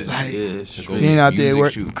 some but shit. just Like, it's to go crazy. Being out there music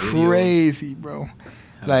working shoot videos. crazy, bro.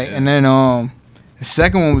 Hell Like, yeah. and then the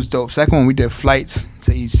second one was dope. Second one we did flights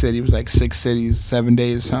to each city. It was like 6 cities, 7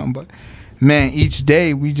 days or something. But man, each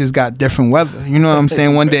day we just got different weather. You know what I'm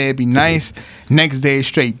saying? One day it'd be nice, next day it's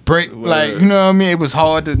straight brick. Like, you know what I mean? It was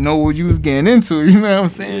hard to know what you was getting into. You know what I'm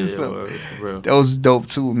saying? Yeah, So word, for real. that was dope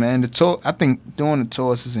too, man. The tour, I think doing the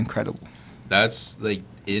tours is incredible. That's like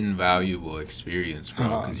invaluable experience, bro,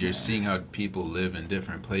 Oh, because you're seeing how people live in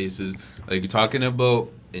different places. Like you're talking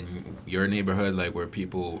about in your neighborhood, like where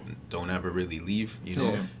people don't ever really leave. You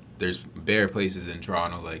know, Yeah. there's bare places in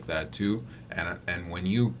Toronto like that too. And when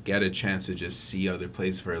you get a chance to just see other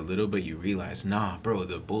places for a little bit, you realize, nah, bro,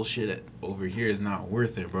 the bullshit over here is not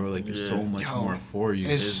worth it, bro. Like there's so Yeah. much Yo, more for you.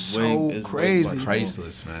 It's It's so way crazy. much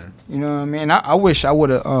priceless, man. You know what I mean? I wish I would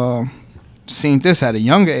have seen this at a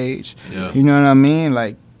younger age. Yeah. You know what I mean?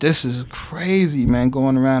 Like, this is crazy, man,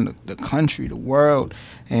 going around the country, the world.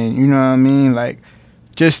 And, you know what I mean? Like,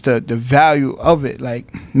 just the value of it.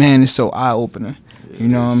 Like, man, it's so eye-opening. You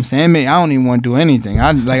know what I'm saying? Man, I don't even want to do anything.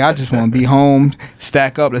 I just want to be home,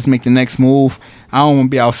 stack up, let's make the next move. I don't want to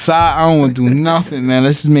be outside. I don't want to do nothing, man.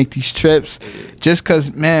 Let's just make these trips. Just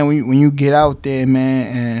because, man, when you get out there,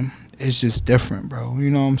 man, and it's just different, bro. You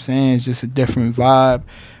know what I'm saying? It's just a different vibe.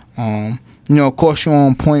 You know, of course you're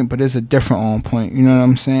on point, but it's a different on point. You know what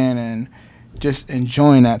I'm saying? And just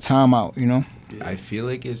enjoying that time out, you know? I feel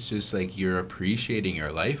like it's just like you're appreciating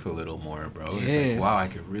your life a little more, bro. It's Yeah. like, wow, I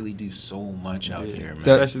could really do so much out here, man.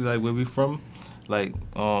 Especially like where we from, like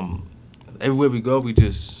everywhere we go, we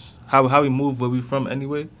just how we move where we from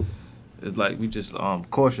anyway. It's like we just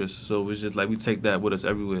cautious, so it's just like we take that with us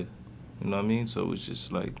everywhere. You know what I mean? So it's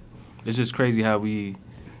just like it's just crazy how we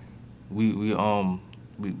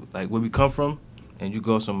like where we come from, and you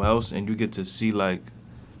go somewhere else and you get to see like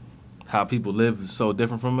how people live is so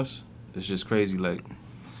different from us. It's just crazy, like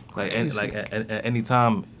and, like at any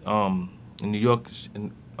time in New York, it's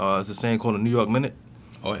a saying called a New York minute.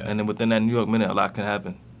 Oh yeah. And then within that New York minute, a lot can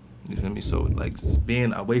happen. You feel me? So like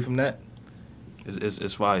being away from that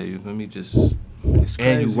is fire. You feel me? Just It's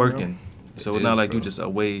and crazy, you working, so It it's not is, like bro. you just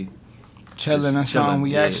away Chilling or just something.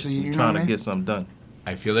 We yeah, actually, you know trying what I to mean? get something done.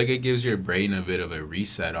 I feel like it gives your brain a bit of a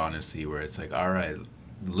reset, honestly, where it's like, all right,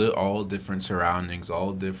 all different surroundings,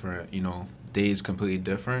 all different, you know, days completely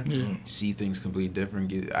different. Yeah. See things completely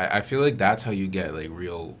different. I feel like that's how you get like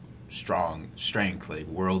real strength, like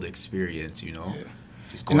world experience, you know? Yeah.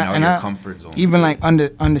 Just going out of your comfort zone. Even like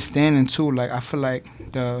understanding too, like I feel like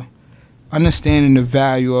the understanding the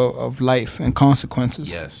value of life and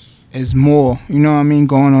consequences Yes. is more, you know what I mean,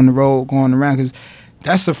 going on the road, going around, because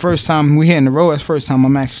that's the first time we hitting the road. That's the first time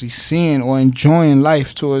I'm actually seeing or enjoying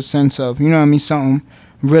life to a sense of, you know what I mean, something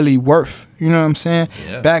really worth. You know what I'm saying?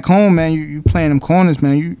 Yeah. Back home, man, you playing them corners,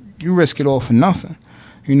 man. You risk it all for nothing.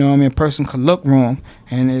 You know what I mean? A person could look wrong,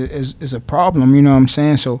 and it's a problem. You know what I'm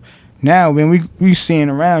saying? So now when we seeing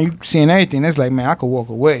around, you seeing everything. It's like, man, I could walk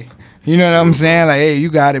away. You know what I'm saying? Like, hey, you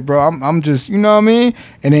got it, bro. I'm just, you know what I mean?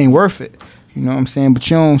 It ain't worth it. You know what I'm saying? But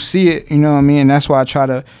you don't see it, you know what I mean? And that's why I try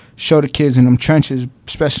to show the kids in them trenches,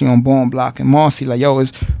 especially on Born Block and Marcy, like, yo,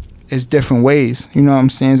 it's different ways. You know what I'm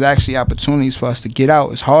saying? It's actually opportunities for us to get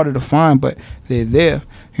out. It's harder to find, but they're there.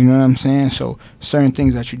 You know what I'm saying? So certain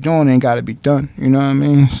things that you're doing ain't got to be done. You know what I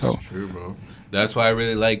mean? So That's true, bro. That's why I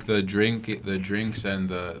really like the drinks and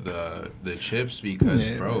the chips because,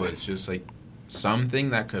 Yeah, bro, it's just like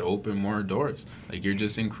something that could open more doors. Like you're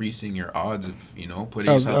just increasing your odds of, you know,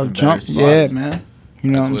 putting yourself in better spots. Yeah, man. You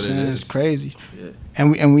know That's what I'm what it saying? is. It's crazy. Yeah.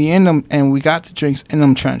 And we in them, and we got the drinks in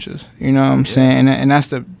them trenches. You know what I'm saying? And that's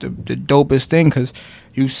the dopest thing, because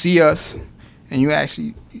you see us, and you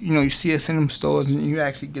actually, you know, you see us in them stores, and you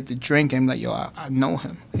actually get the drink, and like, yo, I know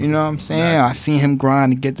him. You know what I'm saying? Exactly. I seen him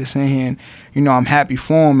grind to get this in here, and, you know, I'm happy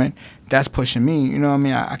for him, and that's pushing me. You know what I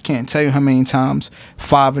mean? I can't tell you how many times,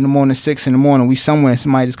 5 in the morning, 6 in the morning, we somewhere, and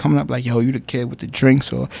somebody just coming up like, yo, you the kid with the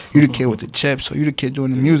drinks, or you the kid with the chips, or you the kid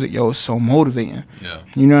doing the music. Yo, it's so motivating. Yeah.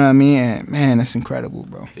 You know what I mean? And, man, that's incredible,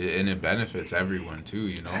 bro. And it benefits everyone too,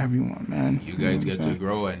 you know. Everyone, man. You know guys what get I'm to saying?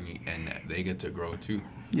 grow and they get to grow too.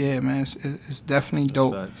 Yeah, man, it's definitely That's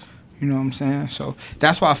dope. facts. You know what I'm saying? So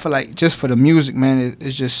that's why I feel like just for the music, man,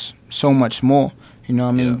 it's just so much more. You know what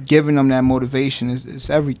I mean? Yeah. Giving them that motivation is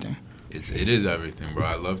everything. It is everything, bro.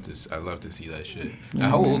 I love to see that shit. Yeah, Now,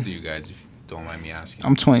 how man. old are you guys, if you don't mind me asking?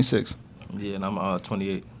 I'm 26. Yeah, and I'm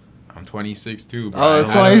 28. I'm 26 too, bro. Oh, I had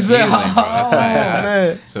a 26. feeling, bro. That's why I Oh, asked.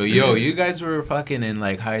 man. So, yo, you guys were fucking in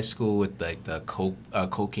like high school with like the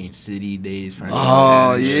Cocaine City days. French Oh,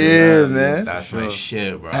 Montana, yeah, shit. man. That's my Sure.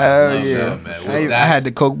 shit, bro. I Hell love yeah. that, man. With I had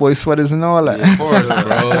the Coke Boy sweaters and all that. Of course,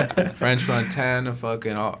 bro. French Montana,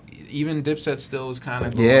 fucking all. Even Dipset still was kind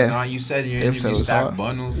of going Yeah. on. You said in your Dipset interview was Stack hard.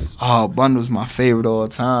 Bundles. Oh, Bundle's my favorite all the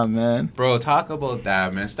time, man. Bro, talk about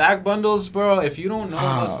that, man. Stack Bundles, bro. If you don't know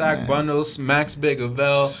about Oh, Stack man. Bundles, Max Big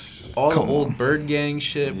Avell, all Come the old on. Bird Gang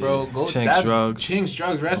shit, bro. Go Chinks that's- Drugs. Chinks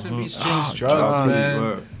Drugs. Rest in peace, Oh, Chinks Drugs, drugs. man.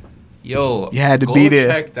 Word. Yo, You had to go be there.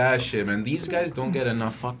 check that shit, man. These guys don't get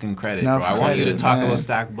enough fucking credit, Enough bro. I want you to credit, talk man. about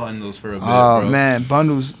Stack Bundles for a bit, Oh, bro. man.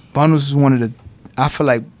 Bundles is one of the, I feel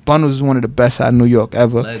like Bundles is one of the best out of New York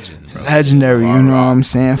ever. Legend, bro. Legendary, Far you know Rock. what I'm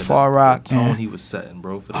saying? Yeah, Far the Rock, tone man. he was setting,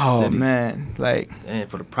 bro, for the Oh, city. man. Like, And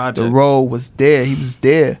for the project. the role was there. He was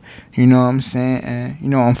there. You know what I'm saying? And, you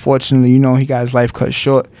know, unfortunately, you know, he got his life cut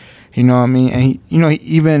short. You know what I mean? And, he, you know, he,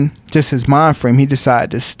 even just his mind frame, he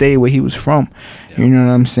decided to stay where he was from. Yeah. You know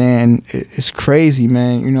what I'm saying? It's crazy,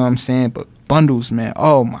 man. You know what I'm saying? But Bundles, man.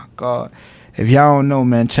 Oh, my God. If y'all don't know,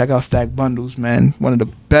 man, check out Stack Bundles, man. One of the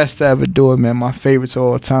best to ever do it, man. My favorites of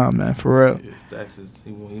all time, man. For real. Yeah, Stacks is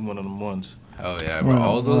he one of them ones. Oh yeah, bro. One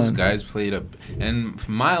All on those one. guys played up and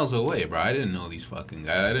from miles away, bro. I didn't know these fucking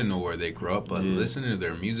guys. I didn't know where they grew up, but Yeah. listening to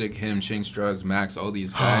their music, him, Chinks Drugs, Max, all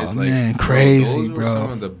these guys, Oh, like man, bro, crazy, those were bro.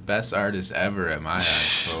 some of the best artists ever at my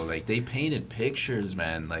eyes, bro. Like they painted pictures,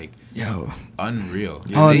 man, like Yo. unreal.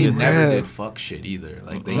 Yeah, They unreal. never did fuck shit either.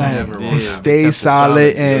 Like they Like, never. they were- stay kept it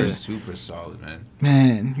solid They were and, super solid, man.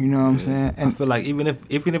 man, you know what I'm Yeah. saying? I And feel like even if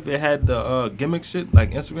they had the gimmick shit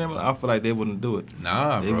like Instagram, I feel like they wouldn't do it.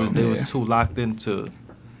 Nah, They bro. was they Yeah. was too locked into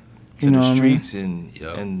You know the what I mean? streets and,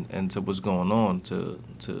 Yup. and to what's going on to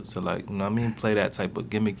like, you know what I mean, play that type of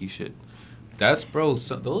gimmicky shit. That's bro.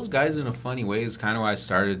 So those guys, in a funny way, is kind of why I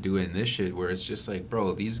started doing this shit. Where it's just like,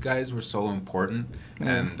 bro, these guys were so important, Yeah.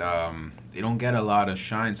 and they don't get a lot of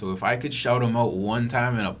shine. So if I could shout them out one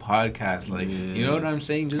time in a podcast, like, you know what I'm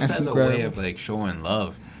saying, just That's as a way incredible. of like showing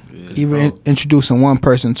love. Yeah. 'Cause, even bro, introducing one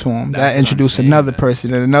person to him, That's that what I'm introduced saying, another man.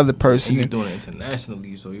 person and another And person. you And, doing it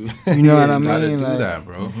internationally, so you you know what I you gotta mean? do Like, that,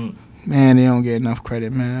 bro. Mhm. man, they don't get enough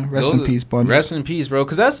credit, man. Rest in Those- peace, Bundles. Rest in peace, bro.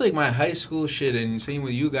 Because that's like my high school shit, and same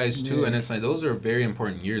with you guys too. Yeah. And it's like those are very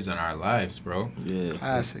important years in our lives, bro. Yeah.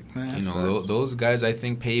 Classic, man. You know, those guys I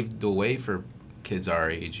think paved the way for kids our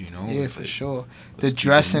age. You know, Yeah, It's for like- sure. The let's keep it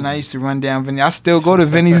dressing, I moving. used to run down Vinny. I still go to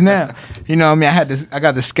Vinny's now. You know what I mean? I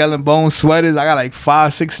got the skeleton bone sweaters. I got like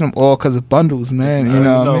 5, 6 of them all because of Bundles, man. You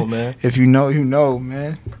know what I mean? man. If you know, you know,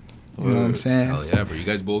 man. You know what I'm Word. saying? Hell yeah, bro. You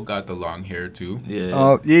guys both got the long hair too. Yeah.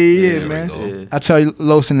 Oh, yeah, There we man. go. Yeah. I tell you,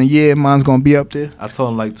 Los, in a year, mine's going to be up there. I told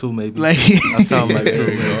him like 2 maybe. Like, I told him like There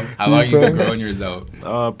 2. we go. Man. How long you feel been me? growing yours out?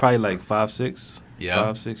 Probably like 5, 6. Yeah.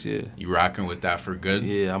 5, 6. Yeah. You rocking with that for good?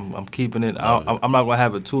 Yeah. I'm keeping it. Love it. I'm not gonna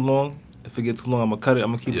have it too long. If it get too long, I'm gonna cut it.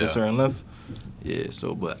 I'm gonna keep it Yeah. a certain length. Yeah,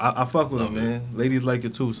 so but I fuck with Love them, man. Ladies like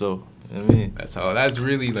it too, so you know what I mean. That's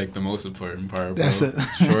really like the most important part, bro. That's it.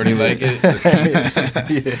 Shorty like it. Let's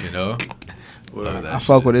keep it. You know. Love that I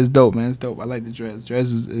fuck shit. with it. It's dope, man. It's dope. I like the dress. Dress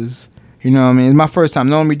is you know what I mean. It's my first time.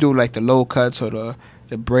 Normally do like the low cuts or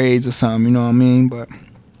the braids or something. You know what I mean, but.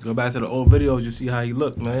 Go back to the old videos, you see how he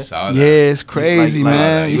look, man. Saw that. Yeah, it's crazy, Like,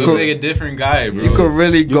 man. You You look could like a different guy, bro. you could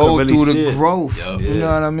really go could really through see the it. growth. Yup. You Yeah.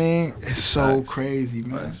 know what I mean? It's so Facts. crazy,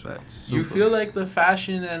 man. Facts, facts. You Super. feel like the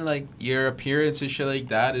fashion and like your appearance and shit like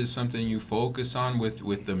that is something you focus on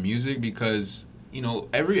with the music because you know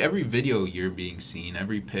every video you're being seen,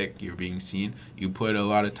 every pic you're being seen, you put a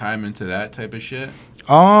lot of time into that type of shit.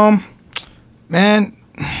 Man,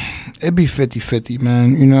 it'd be 50-50,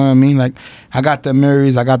 man. You know what I mean? Like, I got the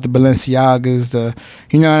Murrays, I got the Balenciagas,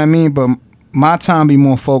 you know what I mean? But my time be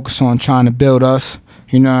more focused on trying to build us.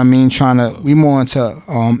 You know what I mean? We more into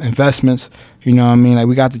investments. You know what I mean? Like,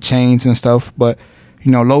 we got the chains and stuff, but,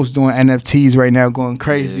 you know, Lo's doing NFTs right now going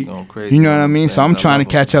crazy. Yeah, going crazy. You know what I mean? So I'm trying to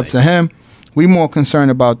catch up to him. We more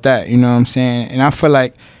concerned about that, you know what I'm saying? And I feel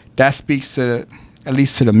like that speaks to at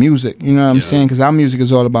least to the music, you know what I'm Yeah. saying? Because our music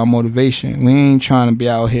is all about motivation. We ain't trying to be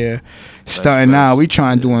out here stunting out. We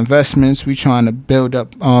trying to do investments. We trying to build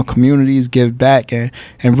up communities, give back, and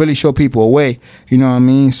really show people a way. You know what I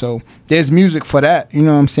mean? So there's music for that. You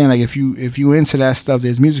know what I'm saying? Like if you into that stuff,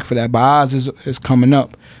 there's music for that. But ours is coming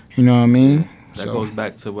up. You know what I mean? That goes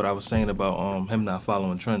back to what I was saying about him not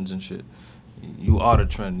following trends and shit. You are the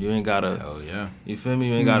trend. You ain't gotta. Hell yeah. You feel me?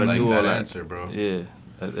 You ain't gotta I like do all that that. answer, bro. Yeah,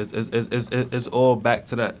 it's all back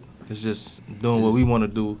to that. It's just doing what we want to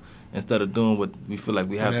do instead of doing what we feel like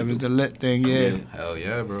we have That to was do. the lit thing, yeah. Hell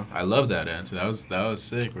yeah, bro. I love that answer. That was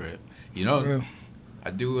sick, right? You know, Real.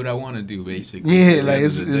 I do what I want to do, basically. Yeah, at the like end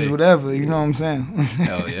it's of the day. whatever. You know what I'm saying?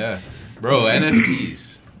 Hell yeah, bro.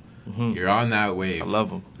 NFTs. Mhm. You're on that wave. I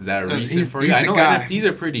love them. Is that He's- recent for you? he's I the know guy. NFTs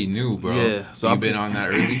are pretty new, bro. Yeah, so So I've you've been on that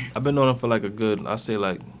early. I've been on them for like a good, I say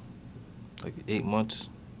like 8 months.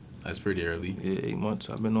 That's pretty early. Yeah, 8 months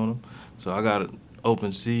I've been on them. So I got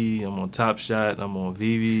OpenSea. I'm on Top Shot. I'm on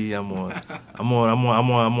Vivi. I'm on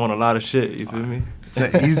a lot of shit. You feel me? So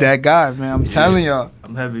he's that guy, man. I'm telling y'all.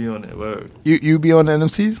 I'm heavy on that word. You be on the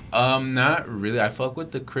NFTs? Not really. I fuck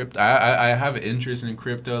with the crypto. I have an interest in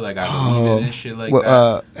crypto. Like I believe in it, shit like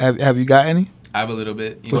Well, that. have you got any? I have a little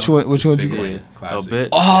bit. You Which know? one? Which one? Bitcoin You, classic. A bit?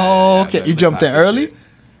 Oh, okay. that's You the jumped in classic early? shit.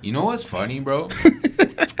 You know what's funny, bro?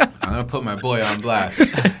 I'm gonna put my boy on blast.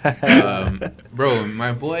 Bro,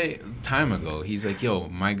 my boy, time ago, he's like, yo,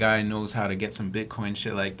 my guy knows how to get some Bitcoin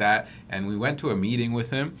shit like that. And we went to a meeting with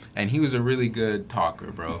him, and he was a really good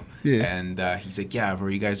talker, bro. Yeah. And he's like, yeah, bro,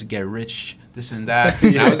 you guys would get rich, this and that.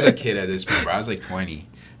 And I was a kid at this point, bro. I was like 20.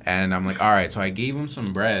 And I'm like, all right. So I gave him some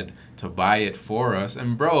bread to buy it for us.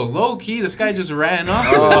 And, bro, low-key, this guy just ran off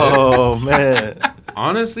with it. Oh man.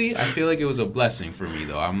 Honestly, I feel like it was a blessing for me,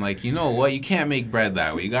 though. I'm like, you know what? You can't make bread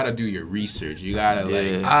that way. You got to do your research. You got to, like, Yeah.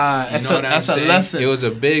 you that's know what I'm a saying? lesson. It was a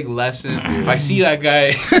big lesson. If I see that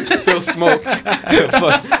guy still smoke,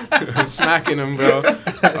 I'm smacking him, bro.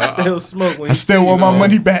 Still smoke when I still want my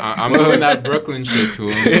money back. I'm doing that Brooklyn shit to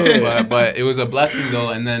him. But it was a blessing, though.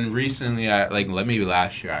 And then recently, maybe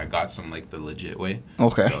last year, I got some, like, the legit way.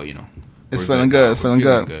 Okay. So, you know. It's we're feeling now. good, We're feeling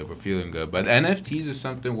good. We're feeling good. But NFTs is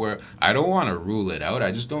something where I don't want to rule it out. I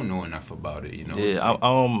just don't know enough about it, you know? It's Yeah,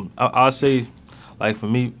 like- I'll say, like for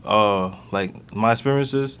me, like my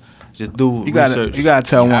experiences, just do You research. gotta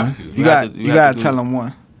tell You one. have to. You You got have to- you you have gotta to tell do- him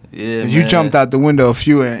one. Yeah, You man. jumped out the window a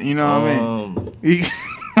few, and you know what I mean. You-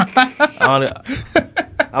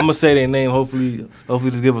 I'm gonna say their name. Hopefully,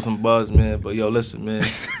 this give us some buzz, man. But yo, listen, man.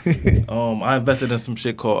 I invested in some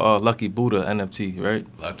shit called Lucky Buddha NFT, right?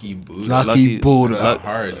 Lucky Buddha. Lucky Buddha. That's a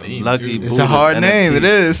hard name. Lucky too. It's a Buddha's hard name. NFT. It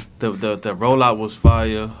is. The rollout was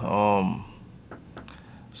fire.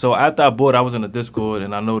 So after I bought, I was in the Discord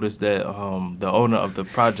and I noticed that the owner of the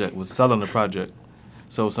project was selling the project.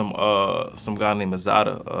 So some guy named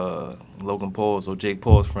Azada, Logan Paul's or Jake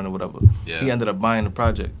Paul's friend or whatever, Yeah. he ended up buying the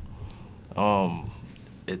project.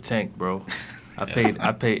 It tanked, bro. I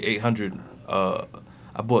paid 800.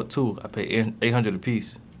 I bought two. I paid 800 a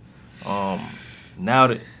piece. Now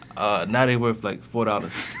they worth like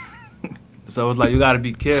 $4. So it's like you gotta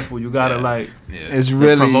be careful. You gotta Yeah. It's the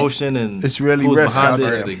really promotion and it's really who's risk behind out it.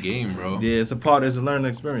 there. It's the game, bro. Yeah, it's a learning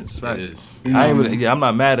experience. It Facts. is. You know I ain't what I really, I'm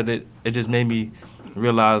not mad at it. It just made me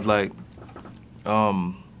realize like, all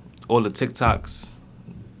the TikToks.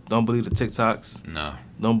 Don't believe the TikToks. No.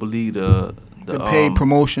 Don't believe the paid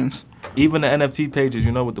promotions. even the NFT pages.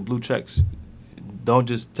 You know, with the blue checks. Don't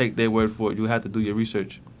just take their word for it. You have to do your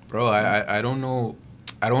research. Bro, I don't know.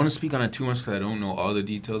 I don't want to speak on it too much because I don't know all the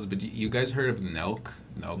details. But you guys heard of Nelk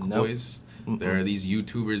Nelk? Boys? There are these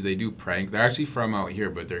YouTubers, they do prank. They're actually from out here,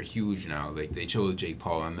 but they're huge now. Like, they chose Jake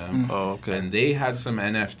Paul on them. Oh, okay. And they had some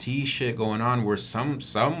NFT shit going on where some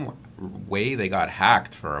way they got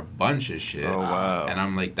hacked for a bunch of shit. Oh, wow. And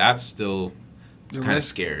I'm like, that's still kind of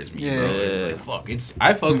scares me, bro. It's Yeah. like, fuck.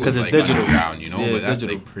 I fuck Because with, it's like, digital. underground, you know? Yeah, but that's,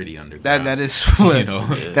 digital. like, pretty underground. That is what, You know?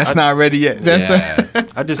 that's not ready yet. That's Yeah.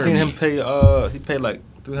 I just For seen me. him pay. He paid like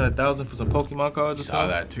 $300,000 for some Pokemon cards or Saw something.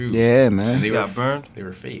 that, too. yeah, And man. they He were got burned. They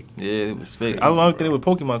were fake. Yeah, it was fake. crazy, I don't bro. think it was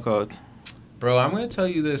Pokemon cards. Bro, I'm going to tell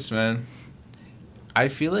you this, man. I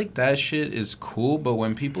feel like that shit is cool, but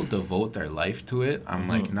when people devote their life to it, I'm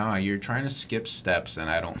like, nah, you're trying to skip steps, and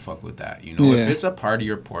I don't fuck with that. You know, Yeah. if it's a part of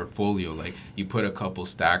your portfolio, like you put a couple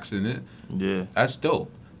stacks in it, Yeah. that's dope.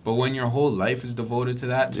 But when your whole life is devoted to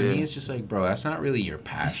that, to Yeah. me, it's just like, bro, that's not really your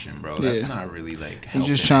passion, bro. That's Yeah. not really like. You're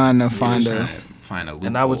just helping. trying to find You're a. just trying to find a loophole.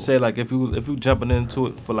 And I would say like if you jumping into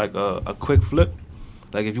it for like a quick flip,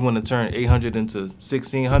 like if you want to turn 800 into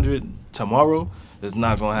 1600 tomorrow, it's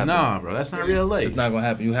not gonna happen. nah, bro, that's not real life. It's not gonna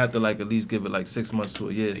happen. You have to like at least give it like 6 months to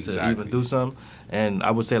a year to Exactly. even do something. And I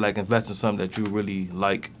would say like invest in something that you really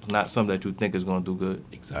like, not something that you think is gonna do good.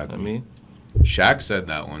 Exactly. I mean, Shaq said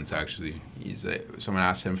that once, actually. He's like, someone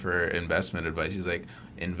asked him for investment advice. He's like,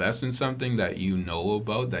 invest in something that you know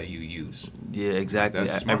about that you use. yeah, exactly.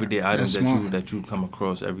 That's smart. Everyday items That's smart. that you come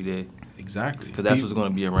across every day, Exactly. because that's what's gonna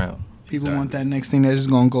be around. People Exactly. want that next thing that's just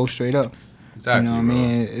gonna go straight up. Exactly. You know what I bro.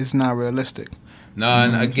 mean? It's not realistic. No, and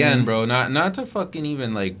You know what I'm again, saying? bro, not to fucking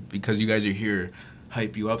even like because you guys are here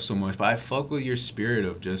hype you up so much, but I fuck with your spirit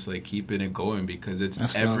of just like keeping it going because it's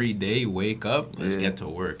That's every day wake up, let's Yeah. get to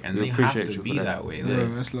work, and We they have appreciate to you for be that. that way. Yeah,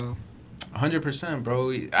 Like, that's love. 100%,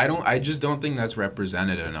 bro. I just don't think that's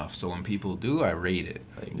represented enough. So when people do, I rate it.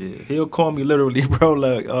 Like, Yeah, he'll call me literally, bro.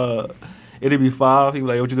 Like, it'll be 5. He be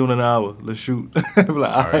like, "What you doing in an hour? Let's shoot." I be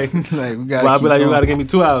like, "All right." Like we gotta. Well, I keep be like, "You going. gotta give me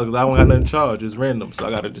 2 hours. 'Cause I don't have nothing to charge. It's random, so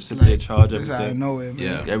I gotta just sit there, charge It's out of everything, nowhere, man.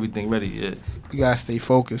 Yeah. everything ready." Yeah. You gotta stay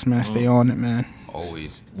focused, man. Stay on it, man.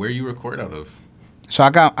 always. Where you record out of? So I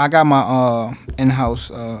got my in-house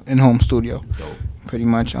in-home studio. Dope. Pretty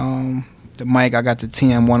much. The mic, I got the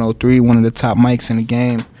TM103, one of the top mics in the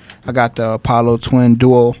game. I got the Apollo Twin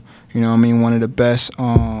Duo. You know what I mean? One of the best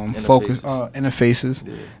focus interfaces.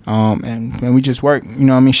 Yeah. And we just work. You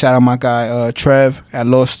know what I mean? Shout out my guy Trev at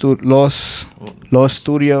Lost Studios.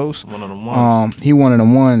 One of them ones. He one of the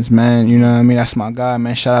ones, man. You know what I mean? That's my guy,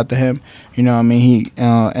 man. Shout out to him. You know what I mean? He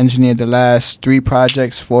engineered the last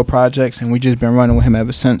 4 projects, and we just been running with him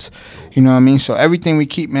ever since. You know what I mean? So everything we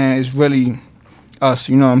keep, man, is really us.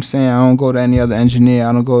 You know what I'm saying? I don't go to any other engineer.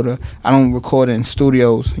 I don't record in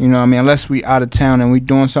studios. You know what I mean? Unless we out of town and we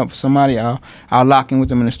doing something for somebody, I'll lock in with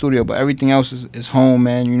them in the studio. But everything else is home,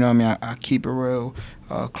 man. You know what I mean? I keep it real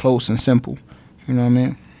close and simple. You know what I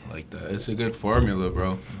mean? Like that. It's a good formula,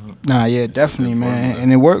 bro. Nah, yeah, definitely, good man. formula.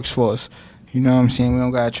 And it works for us. You know what I'm saying? We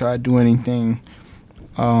don't gotta try to do anything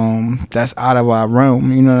that's out of our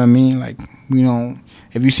realm. You know what I mean? Like, we don't.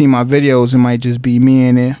 If you see my videos, it might just be me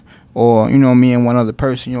in there, or you know, me and one other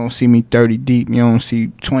person. You don't see me 30 deep. You don't see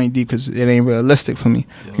 20 deep because it ain't realistic for me.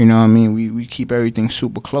 Yeah. You know what I mean? We keep everything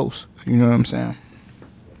super close. You know what I'm saying?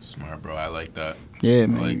 Smart, bro. I like that. Yeah, I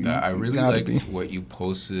man. like that. I you really gotta liked be. what you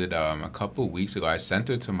posted a couple weeks ago. I sent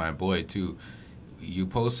it to my boy too. You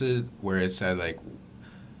posted where it said like,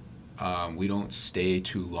 we don't stay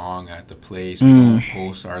too long at the place. We don't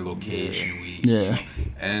post our location. We Yeah. you know,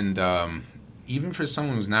 and even for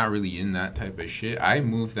someone who's not really in that type of shit, I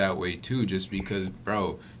move that way too. Just because,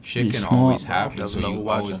 bro, shit Be can smart, always bro. happen. Doesn't So know you who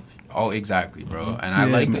always. watching. Oh, exactly, bro. And I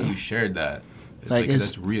Yeah, like that man. you shared that. It's Like, like, it's-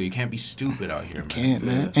 that's real. You can't be stupid out here, man. Can't,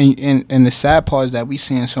 man. And the sad part is that we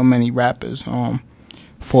seeing so many rappers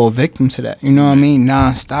fall victim to that. You know what I mean?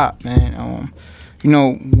 Non-stop, man. You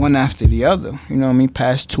know, one after the other. You know what I mean?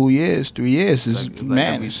 Past 2 years, 3 years is Like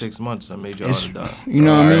man. every 6 months, a major It's, artist die. you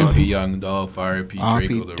know what I mean? R.I.P. Young Dolph, R.I.P. R.I.P.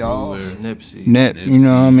 Draco the Dolph. Ruler. Nipsey. Net, you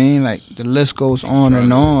know what I Nipsey. mean? Like the list goes on and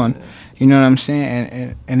Drugs. on. You know what I'm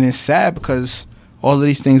saying? And it's sad because all of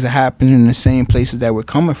these things are happening in the same places that we're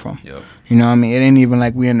coming from. Yep. You know what I mean? It ain't even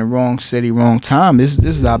like we're in the wrong city, wrong time. This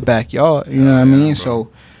is our backyard. You know what I Yeah, mean? bro. So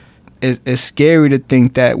it's scary to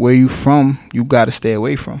think that where you from, you got to stay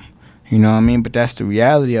away from. You know what I mean? But that's the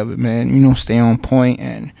reality of it, man. You know, stay on point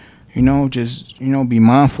and, you know, just, you know, be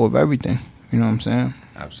mindful of everything. You know what I'm saying?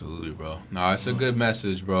 Absolutely, bro. No, it's a good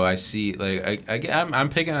message, bro. I see, like, I'm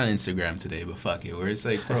picking on Instagram today, but fuck it. Where it's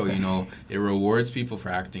like, bro, you know, it rewards people for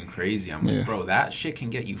acting crazy. I'm Yeah. like, bro, that shit can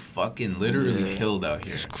get you fucking literally Yeah. killed out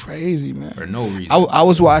here It's crazy, man. for no reason. I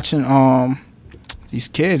was watching these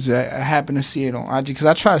kids. I happen to see it on IG because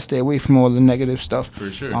I try to stay away from all the negative stuff.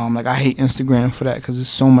 For sure. Like I hate Instagram for that because it's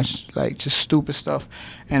so much like just stupid stuff.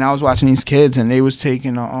 And I was watching these kids and they was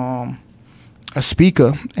taking a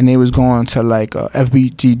speaker and they was going to like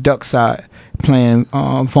FBG Duck side playing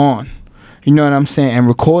Vaughn. You know what I'm saying? And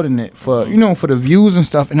recording it for for the views and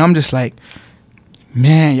stuff. And I'm just like,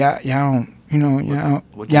 man, y'all don't. Y'all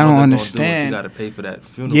don't understand. You gotta pay for that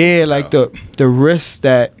funeral. Yeah, like the risks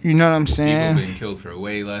that you know what I'm saying. People been killed for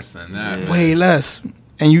way less than that. Yeah. Way less,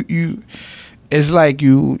 and you, it's like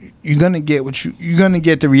you're gonna get you're gonna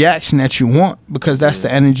get the reaction that you want because that's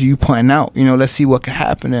the energy you putting out. Let's see what can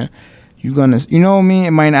happen, and you're gonna, you know what I mean.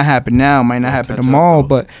 It might not happen now, it might not happen tomorrow,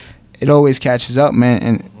 but it always catches up, man.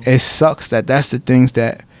 And it sucks that's the things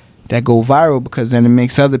that go viral because then it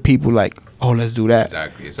makes other people like, oh, let's do that.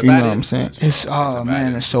 Exactly. It's a you bad know what I'm saying? It's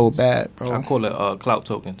man, it's so bad, bro. I call it clout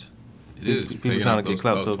tokens. It is. People trying to get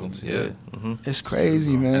clout tokens. Yeah. Mm-hmm. It's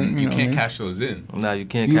crazy, man. And you can't cash those in. Nah, you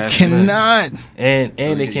can't. You cannot. And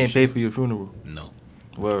they can't pay for your funeral. No.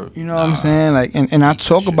 Word. You know what I'm saying? Like, and I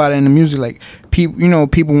talk about it in the music. Like,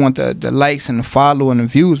 people want the likes and the follow and the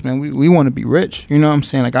views, man. We want to be rich. You know what I'm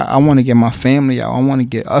saying? Like, I want to get my family out. I want to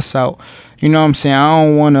get us out. You know what I'm saying? I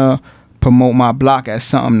don't want to promote my block as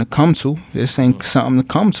something to come to. This ain't something to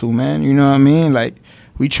come to, man. You know what I mean? Like,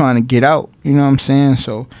 we trying to get out. You know what I'm saying?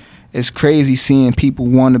 So it's crazy seeing people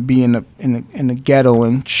want to be in the ghetto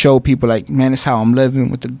and show people like, man, it's how I'm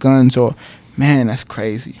living with the guns, or man, that's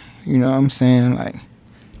crazy. You know what I'm saying? Like,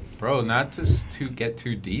 bro, not to get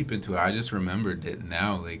too deep into it. I just remembered it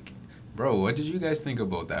now. Like, bro, what did you guys think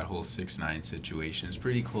about that whole 6ix9ine situation? It's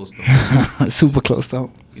pretty close to home. Super close to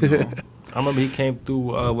home. You know? I remember he came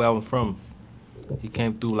through where I was from. He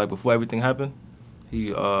came through like before everything happened.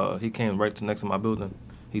 He came right to next to my building.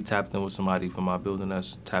 He tapped in with somebody from my building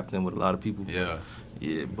that's tapped in with a lot of people. Yeah.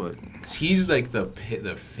 Yeah, but he's like the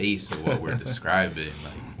face of what we're describing,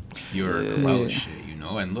 like pure clout shit,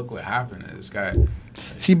 And look what happened to this guy. Like,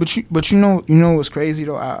 see, but you know what's crazy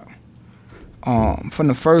though? From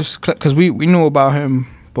the first clip, because we knew about him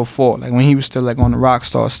before, like when he was still like on the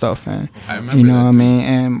Rockstar stuff, and I remember you know what I mean.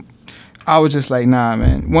 And I was just like, nah,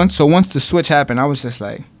 man. Once the switch happened, I was just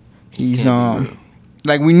like, he's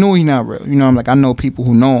like, we knew he's not real. I'm like, I know people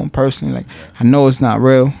who know him personally. Like, I know it's not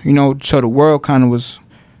real. So the world kind of was,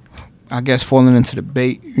 I guess, falling into the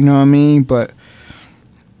bait. You know what I mean? But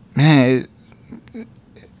man,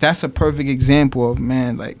 that's a perfect example of,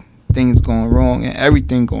 man, like, things going wrong and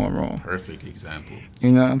everything going wrong. Perfect example.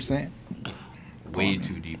 You know what I'm saying? Way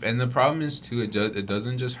too deep. And the problem is, too, it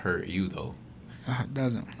doesn't just hurt you, though. It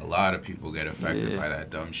doesn't. A lot of people get affected by that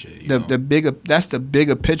dumb shit. That's the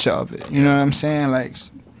bigger picture of it. You know what I'm saying? Like,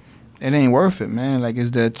 it ain't worth it, man. Like, is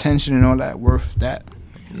the attention and all that worth that?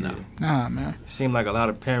 No. Nah, man. It seemed like a lot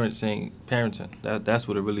of parents ain't parenting. That's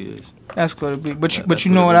what it really is. That's gonna be. But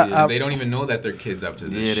you know what? They don't even know that their kids up to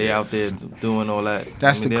this. Yeah, shit. they out there doing all that.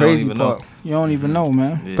 That's the crazy part. Know. You don't even know,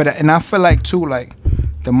 man. Yeah. But I feel like too, like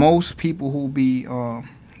the most people who be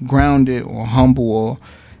grounded or humble or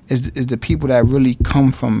is the people that really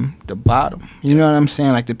come from the bottom. You know what I'm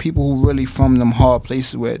saying? Like the people who really from them hard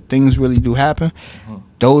places where things really do happen. Mm-hmm.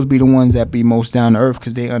 Those be the ones that be most down to earth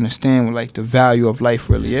because they understand what like the value of life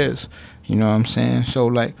really is. You know what I'm saying? So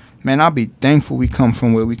like, man, I'll be thankful we come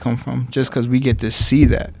from where we come from just because we get to see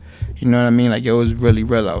that. You know what I mean? Like, yo, it's really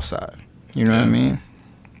real outside. You know what I mean?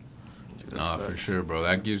 No, for sure, bro.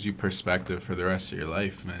 That gives you perspective for the rest of your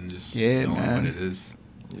life, man. Just knowing man. what it is.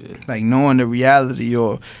 Yeah. Like knowing the reality,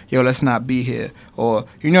 or yo, let's not be here, or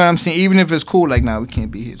you know what I'm saying. Even if it's cool, like, nah, we can't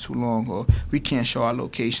be here too long, or we can't show our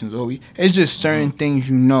locations, or it's just certain things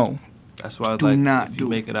you know. That's why do like not if you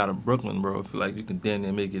make it out of Brooklyn, bro, I feel like you can damn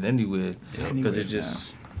near make it anywhere because it's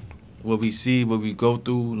just what we see, what we go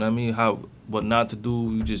through. You know what I mean, what not to do.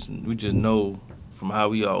 We just know from how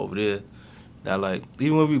we are over there that like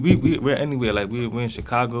even when we're anywhere, like we're in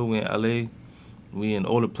Chicago, we're in LA. We in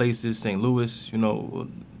all the places, St. Louis,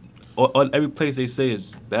 every place they say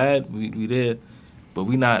is bad, we there, but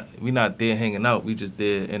we not there hanging out. We just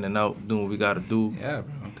there in and out doing what we gotta do. Yeah,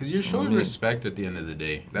 bro. Because you're showing respect at the end of the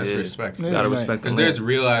day. That's respect. You gotta respect. Because there's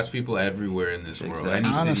real ass people everywhere in this world. Any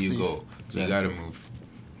Honestly. city you go, so you gotta move.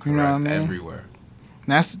 You know what I mean? Everywhere. And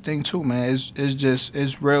that's the thing too, man.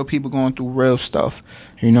 It's real people going through real stuff.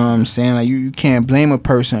 You know what I'm saying? Like you can't blame a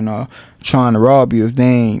person trying to rob you if they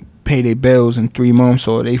ain't pay their bills in 3 months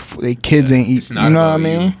or they kids ain't eat. You know what I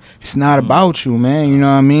mean? It's not about you, man. You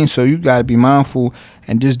know what I mean? So you gotta be mindful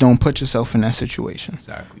and just don't put yourself in that situation.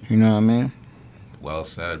 Exactly. You know what I mean? Well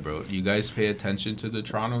said, bro. You guys pay attention to the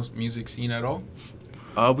Toronto music scene at all?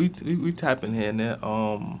 We tap in here and there.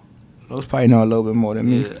 Los probably know a little bit more than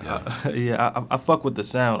me. I fuck with the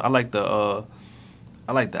sound. I like the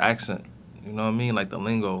accent. You know what I mean? Like the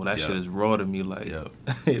lingo. That shit is raw to me. Like that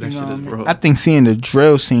shit is raw. I think seeing the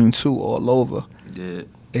drill scene too all over. Yeah.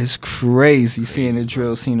 It's crazy seeing the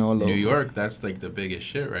drill scene all over. New York, that's like the biggest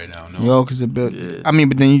shit right now. No? New York is a bit. Yeah. I mean,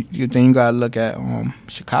 but then you gotta look at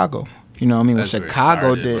Chicago. You know what I mean? That's what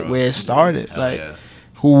Chicago did, where it started. Hell like, yeah.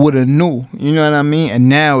 who would have knew? You know what I mean? And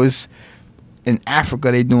now it's in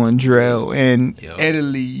Africa they doing drill, in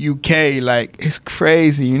Italy, UK. Like, it's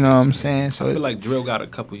crazy. You know what I'm saying? So I feel like drill got a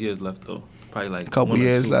couple years left though. Probably like a couple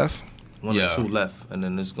years left. One or two left, and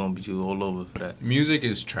then it's gonna be you all over for that. Music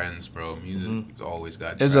is trends, bro. Music's always got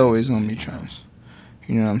trends. There's always gonna be trends.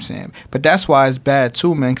 You know what I'm saying? But that's why it's bad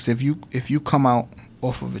too, man. Because if you come out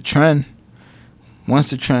off of a trend,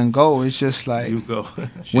 once the trend go, it's just like you go.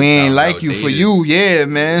 We ain't like outdated. You for you, yeah,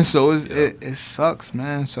 man. So it sucks,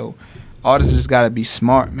 man. So artists just gotta be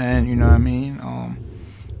smart, man. You know what I mean?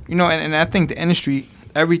 You know, and I think the industry,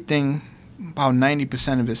 everything, about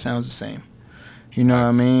 90% of it sounds the same. You know what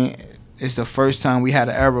I mean? It's the first time we had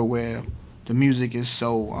an era where the music is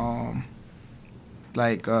so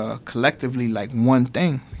collectively like one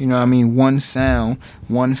thing. You know what I mean? One sound,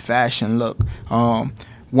 one fashion look,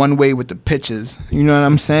 one way with the pictures. You know what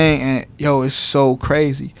I'm saying? And yo, it's so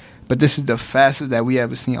crazy. But this is the fastest that we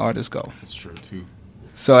ever seen artists go. That's true too.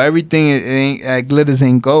 So everything it ain't glitters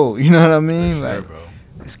ain't gold. You know what I mean? For sure, like, bro.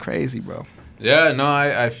 It's crazy, bro. Yeah, no,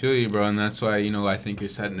 I feel you, bro, and that's why, you know, I think you're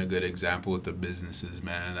setting a good example with the businesses,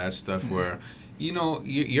 man. That's stuff where, you know,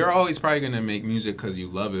 you're always probably going to make music because you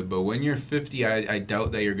love it, but when you're 50, I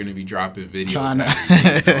doubt that you're going to be dropping videos every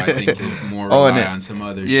day. So I think you'll more rely on some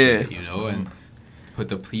other shit, you know, and put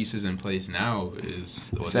the pieces in place now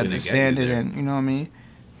is what's going to get standard you there. And, you know what I mean?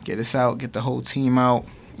 Get us out, get the whole team out,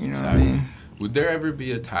 you know what I mean? Would there ever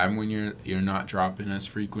be a time when you're not dropping as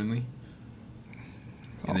frequently?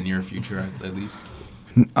 In the near future, at least.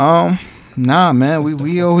 Nah, man.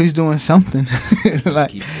 We always doing something.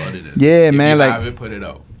 Like, keep flooding it. Yeah, if man. You like, have it, put it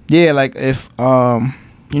out. Yeah, like if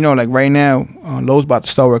you know, like right now, Lowe's about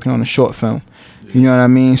to start working on a short film. You know what I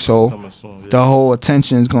mean? So the whole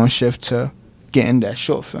attention is gonna shift to getting that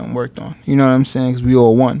short film worked on. You know what I'm saying? Because we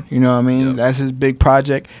all won. You know what I mean? Yep. That's his big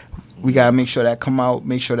project. We gotta make sure that come out.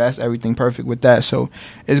 Make sure that's everything perfect with that. So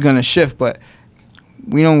it's gonna shift, but.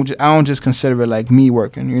 I don't just consider it like me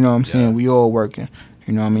working, you know what I'm saying? We all working,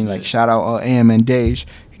 you know what I mean? Like, shout out AM and Dej,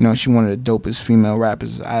 you know, she one of the dopest female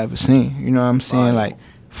rappers I ever seen, you know what I'm saying? Like,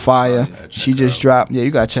 fire. She just dropped, you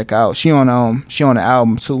gotta check her out. She on the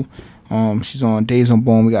album too. She's on Days on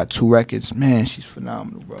Bone. We got 2 records. Man, she's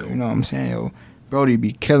phenomenal, bro. You know what I'm saying? Yo, Brody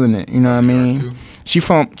be killing it, you know what I mean?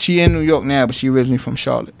 She in New York now, but she originally from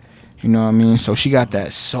Charlotte. You know what I mean? So she got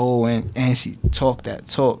that soul and she talk that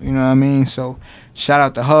talk, you know what I mean? So shout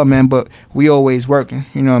out to her, man, but we always working,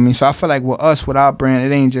 you know what I mean? So I feel like with us, with our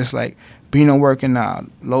brand, it ain't just like Bino working,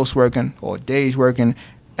 Los working, or Dej working.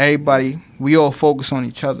 Everybody, we all focus on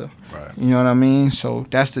each other. Right. You know what I mean? So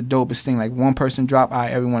that's the dopest thing. Like, one person drop,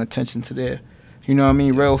 everyone attention to their, you know what I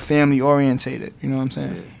mean? Real family orientated, you know what I'm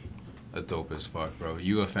saying? Yeah. That's dope as fuck, bro.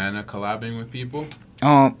 You a fan of collabing with people?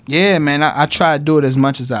 Yeah, man. I try to do it as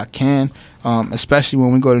much as I can. Especially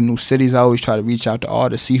when we go to new cities, I always try to reach out to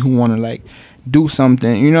artists, see who want to like do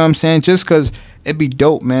something. You know what I'm saying? Just cause it be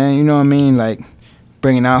dope, man. You know what I mean? Like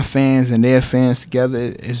bringing our fans and their fans together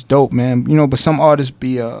is dope, man. You know, but some artists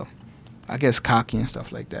be, I guess, cocky and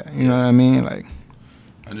stuff like that. You know what I mean? Like.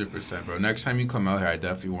 100%, bro. Next time you come out here, I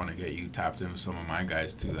definitely want to get you tapped in with some of my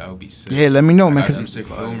guys too. That would be sick. Yeah, let me know, man. I got some sick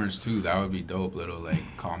filmers too. That would be dope. Little like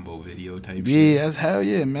combo video type. Yeah, that's hell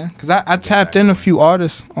yeah, man. Cause I tapped in a few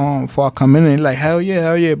artists before I come in and they're like hell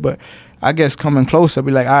yeah. But I guess coming closer, I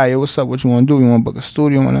be like, all right, what's up? What you want to do? You want to book a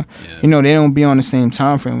studio? You know, they don't be on the same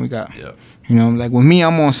time frame we got. Yeah. You know, like with me,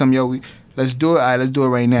 I'm on some let's do it. All right, let's do it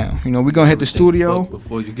right now. You know, we gonna hit the studio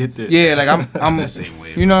before you get there. Yeah, like I'm the same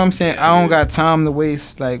way. You know what I'm saying? I don't got time to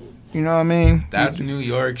waste. Like. You know what I mean? That's New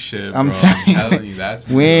York shit, bro. I'm saying, I'm telling you, that's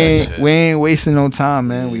New York shit. We ain't wasting no time,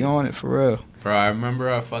 man. We on it for real. Bro, I remember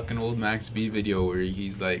a fucking old Max B video where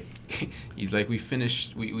he's like,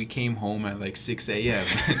 we came home at like 6 a.m.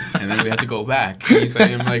 and then we had to go back.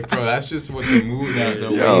 I'm like, bro, that's just what the mood, the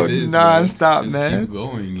wave is. Non-stop, just man. Keep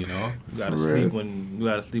going, you know. You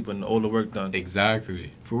gotta sleep when all the work done.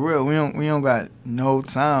 Exactly. For real, we don't got no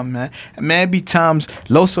time, man. And man, it be times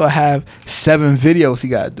Loso have 7 videos he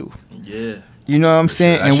gotta do. Yeah. You know what I'm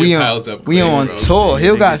saying? Sure. And we on tour.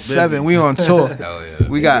 He'll got 7. We on tour. Hell yeah.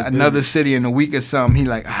 We got another city in a week or something. He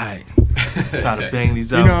like, all right. Try to bang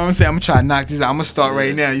these out. You know what I'm saying? I'm gonna try to knock these out. I'm gonna start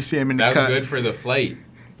right now. You see him in the cut. That's good for the flight.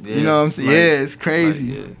 You know what I'm saying? Yeah, it's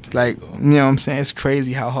crazy. Like, You know what I'm saying? It's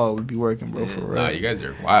crazy how hard we be working, bro, Yeah. for real. Nah, you guys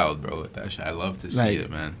are wild, bro, with that shit. I love to see it,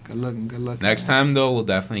 man. Good looking. Next man. time, though, we'll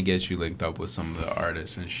definitely get you linked up with some of the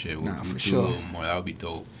artists and shit. We'll Nah, for do sure. a little more. That would be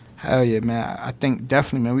dope. Hell yeah, man. I think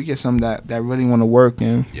definitely, man, we get some that really want to work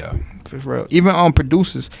and Yeah. for real. Even on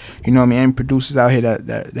producers, you know what I mean? And producers out here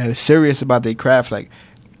that are serious about their craft, like,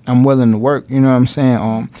 I'm willing to work, you know what I'm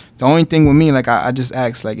saying? The only thing with me, like, I just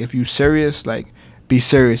ask, like, if you serious, like, be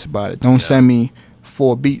serious about it. Don't send me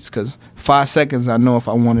 4 beats, because 5 seconds I know if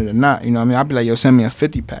I want it or not, you know what I mean? I'll be like, yo, send me a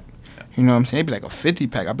 50 pack. You know what I'm saying? It'd be like a 50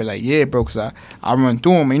 pack. I'll be like, yeah, bro, because I run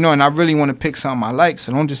through them, you know, and I really want to pick something I like,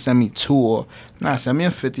 so don't just send me 2 or, send me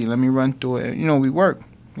a 50, let me run through it. You know, we work.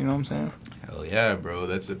 You know what I'm saying? Hell yeah, bro.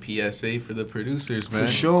 That's a PSA for the producers, man.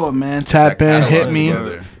 For sure, man. Tap in, hit me.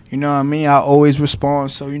 You know what I mean? I always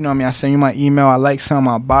respond. So, you know what I mean? I send you my email. I like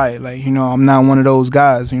something, I'll buy it. Like, you know, I'm not one of those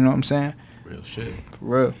guys. You know what I'm saying? Real shit. For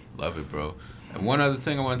real. Love it, bro. And one other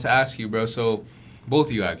thing I wanted to ask you, bro. So, both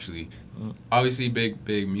of you, actually. Obviously,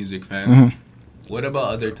 big music fans. Mm-hmm. What about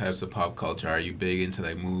other types of pop culture? Are you big into,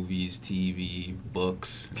 like, movies, TV,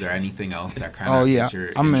 books? Is there anything else that kind of yeah. gets your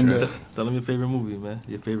I'm into interest? Tell them your favorite movie, man.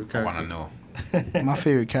 Your favorite I character. want to know. My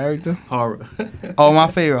favorite character? Horror. Oh, my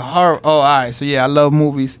favorite horror. Oh, all right. So, yeah, I love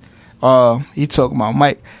movies. He talking about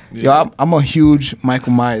Mike. Yeah. Yo, I'm a huge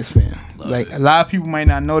Michael Myers fan. Love it. A lot of people might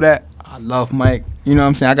not know that. I love Mike. You know what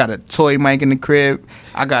I'm saying? I got a toy Mike in the crib.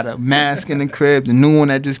 I got a mask in the crib. The new one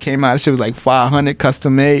that just came out, that shit was like $500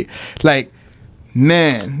 custom made. Like,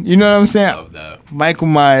 man, you know what I'm saying? Love that. Michael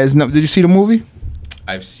Myers. No, did you see the movie?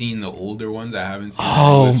 I've seen the older ones. I haven't seen the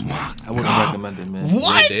Oh newest my one. I wouldn't recommend it, man.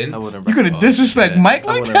 What? You didn't? I wouldn't You gonna recommend disrespect shit. Mike I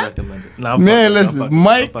like wouldn't that? recommend it. Nah, I'm Man, fucking, listen, I'm fucking,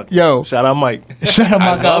 Mike, I'm fucking. yo. Shout out Mike. Shut up,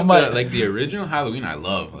 I my God, love Mike. the original Halloween. I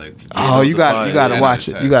love like. Oh, those you are got fire. you got to 10 watch out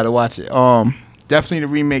of it. You 10. got to watch it. Definitely the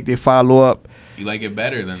remake. They follow up. You like it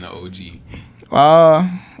better than the OG. It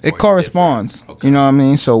Or corresponds. different. Okay. You know what I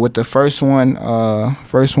mean? So with the first one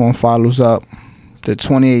follows up the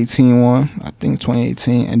 2018 one, I think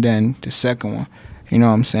 2018, and then the second one. You know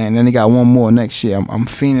what I'm saying? Then they got one more next year. I'm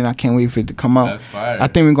fiending. I can't wait for it to come out. That's fire. I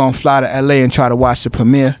think we're gonna fly to LA and try to watch the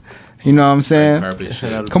premiere. You know what I'm saying? Carpet shit.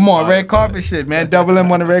 That'll Come be on, fire. red carpet shit, man. Double M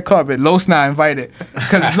on the red carpet. Los not invited.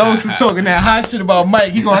 Because Los is talking that hot shit about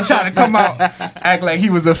Mike. He gonna try to come out, act like he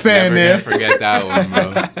was a fan Never there. gonna forget that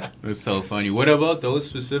one, bro. It's so funny. What about those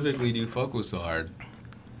specifically? Do you fuck with so hard?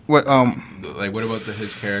 What Like, what about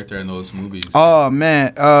his character in those movies? Oh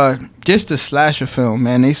man, just the slasher film,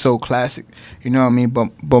 man. They so classic, you know what I mean.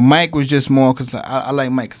 But Mike was just more because I like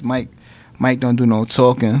Mike. Cause Mike don't do no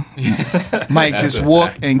talking. Mike That's just a walk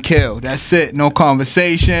fact. and kill. That's it. No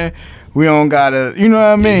conversation. We don't gotta, you know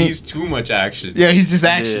what I mean? He's too much action. Yeah, he's just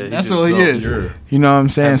action. Yeah, he That's just all he go is. pure. You know what I'm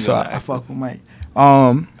saying? So Heavy on I acting. fuck with Mike.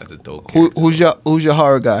 That's a dope character. Who's your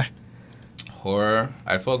horror guy? Horror.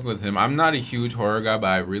 I fucked with him. I'm not a huge horror guy, but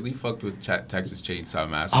I really fucked with Texas Chainsaw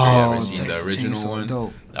Massacre. Oh, You ever seen the Texas original Chainsaw one?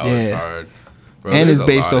 dope. That Yeah. was hard. Bro, And there's it's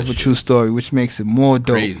based lot off of a shit. true story, which makes it more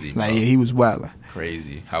dope. Crazy, Like bro. yeah, he was wild.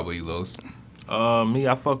 Crazy. How about you, Los? Me,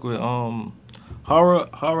 I fuck with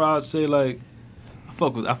horror. I'd say like I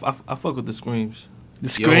fuck with the screams. The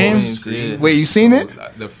Screams. Yo, Screams, yeah. Wait, you seen it?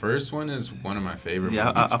 The first one is one of my favorite Yeah,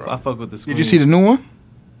 movies, bro. I fuck with the screams. Did you see the new one?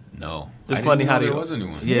 No. It's I funny didn't how know they there was a new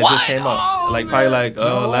one. Yeah, it just came out like probably like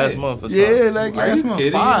No last way. month or something. Yeah, like Are last you month.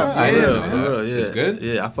 kidding? 5. I Yeah, didn't Yeah, know for that. real, yeah. It's good?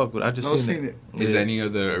 Yeah, I fuck with it. I just No, seen it. Is Yeah. any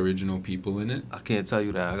of the original people in it? I can't tell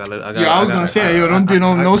you that. I gotta. Yo, I was gonna say that. Yo, don't do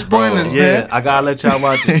no spoilers, Yeah, man. I gotta let y'all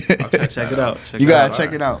watch it. Okay, Check it out. You gotta out.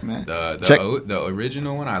 check it out, man. The Check- the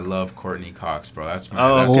original one, I love Courtney Cox, bro. That's my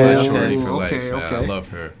Oh, that's okay, my okay. shorty for life, Okay, man. I okay. love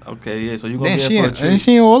her. Okay, yeah. So you gonna Damn, be she in for a ain't treat.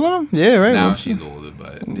 she in all of them? Yeah, right. Now Well, she's older,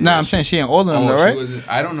 but Nah, I'm saying she ain't older than Oh, them, she right? was.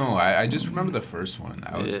 I don't know. I just remember the first one.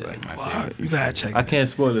 That was Yeah. like my Wow, favorite. you gotta check. I can't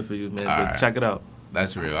spoil it for you, man. But Alright. check it out.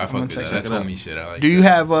 That's real. I fuck gonna with check that. That's it out. homie shit. I like. Do you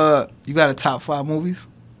that. have you got a top 5 movies?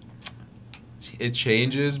 It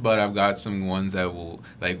changes, but I've got some ones that will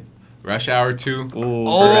like Rush Hour 2.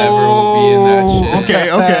 Oh, Forever will be in that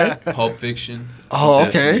shit. Okay. Pulp Fiction. Oh, I'm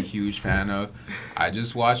definitely okay. a huge fan of. I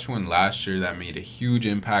just watched one last year that made a huge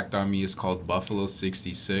impact on me. It's called Buffalo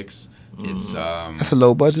 66. It's That's a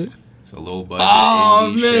low budget. it's a low budget.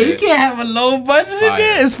 Oh indie man, shit. you can't have a low budget in Fire.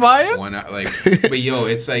 there. It's fire. One like, but yo,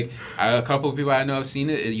 it's like a couple of people I know have seen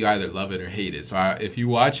it. You either love it or hate it. So if you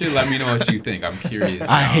watch it, let me know what you think. I'm curious.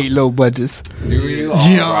 I now. hate low budgets. Do you? Oh,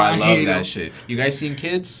 Yo, bro, I I love hate that them. shit. You guys seen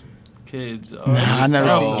Kids? Kids. Nah, I never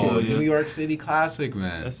seen Oh, Kids. New York City classic,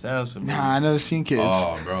 man. That sounds familiar. Nah, I never seen Kids.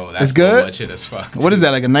 Oh, bro, that's It's good? Budget as fuck. What is dude.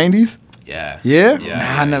 that, like a 90s? Yeah. Yeah? Yeah,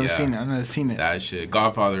 Nah, I never yeah. seen it. I never seen it. That shit.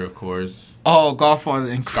 Godfather, of course. Oh,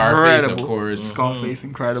 Godfather, incredible. Scarface, of course. Scarface,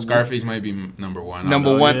 incredible. Scarface might be number one.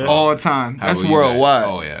 Number one yeah. all time. How That's about you worldwide.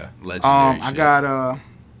 guys? Oh yeah, legendary. I shit. got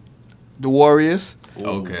The Warriors.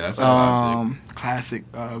 Okay, that's a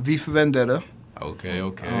classic. Classic. V for Vendetta. Okay.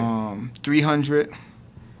 300.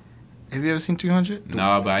 Have you ever seen 300?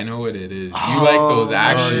 No, but I know what it is. You Oh, like those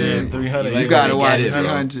action? yeah, 300. You You gotta when watch they get it, bro.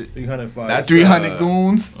 300. 305. That's 300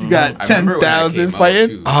 goons. You got I remember when that 10,000 came out, fighting.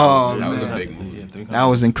 too. Oh, That was a man. big movie. Yeah, 300. That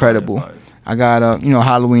was incredible. 305. I got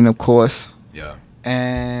Halloween, of course, Yeah.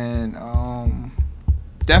 and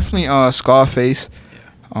definitely Scarface.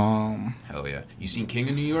 Hell yeah. You seen King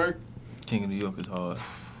of New York? King of New York is hard.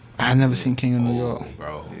 I never seen King of New York.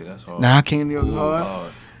 Bro. Yeah, that's hard. Nah, King of New York is Ooh,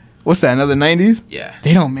 hard. What's that? Another 90s? Yeah.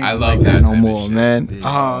 They don't make I it love like that that no type of more, shit. man. Yeah.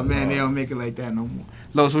 Oh man, they don't make it like that no more.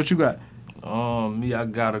 Los, what you got? Me, I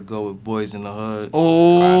gotta go with Boys in the Hood.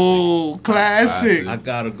 Oh, classic. I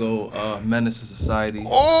gotta go Menace to Society.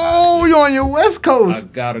 Oh, you on your West I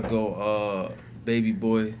Coast. gotta go Baby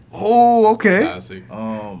Boy. Oh, okay. Classic.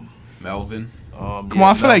 Come Melvin. on,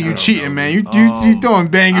 I feel like you cheating, man. You throwing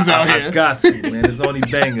bangers out I here. got to, man. It's only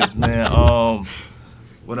bangers, man.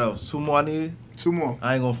 What else? 2 more I need. 2 more.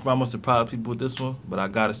 I ain't gonna surprise people with this one, but I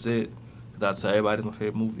gotta say it. That's everybody's my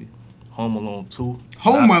favorite movie. Home Alone 2.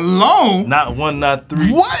 Home Alone. Not 1, not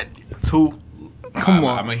 3. What? 2. Come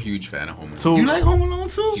on. I'm a huge fan of Home Alone. 2. You like Home Alone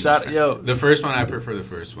too? Yo, The first one, I prefer the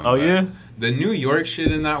first one. Oh, but yeah? The New York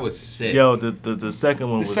shit in that was sick. yo, the second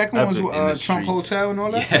one The was second one was epic. in the Trump streets. Hotel and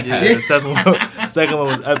all that. Yeah. Yeah, the second one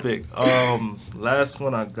was epic. Last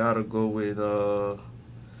one I gotta go with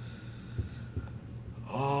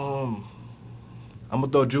I'm gonna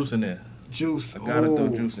throw Juice in there. Juice. I gotta throw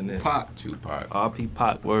Oh, Juice in there. Pac. Tupac. R.P.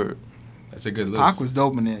 Pac, word. That's a good list. Pac was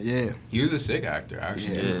dope in there. Yeah. He was a sick actor,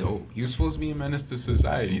 actually. He Yeah. was dope. He was supposed to be a menace to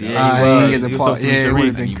society. Yeah, Ah, he he was. didn't get the He was part. supposed to be Yeah, it Sharif, would've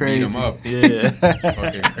And been you beat crazy. him up. Yeah.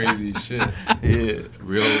 Fucking crazy shit. Yeah.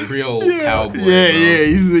 Real Yeah, cowboy. yeah, bro. yeah.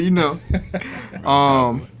 He's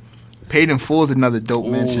Paid in Full is another dope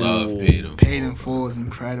Ooh, mention. Love Paid in Paid in Full. Full is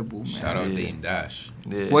incredible, man. Shout out Yeah. Dame Dash.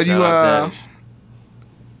 Yeah, What do shout you, out Dash.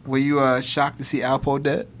 Were you shocked to see Alpo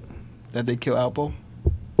dead? That they killed Alpo?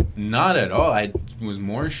 Not at all. I was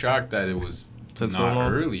more shocked that it was Took so not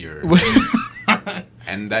long? earlier.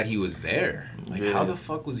 And that he was there. Like, Yeah. how the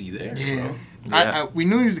fuck was he there, Yeah. bro? Yeah. We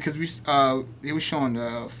knew he was because they was showing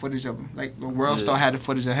the footage of him. Like the World Yeah. Star had the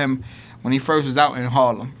footage of him when he first was out in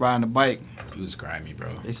Harlem riding a bike. He was grimy, bro.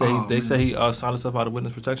 They say Oh, they say he signed himself out of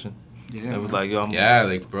witness protection. Yeah, It was man. like, yo, I'm Yeah,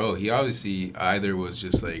 like, bro, he obviously either was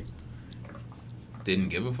just like didn't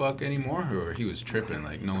give a fuck anymore, or he was tripping.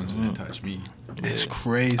 Like, no one's gonna touch me. It's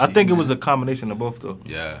crazy. I think it man. was a combination of both though.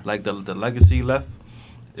 Yeah. Like the legacy he left,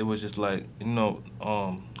 it was just like,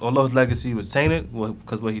 although his legacy was tainted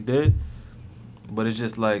because what he did, but it's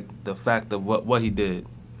just like the fact of what he did.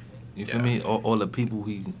 You feel Yeah. me? All the people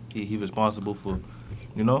he responsible for,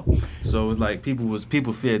 So it's like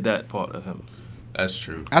people feared that part of him. That's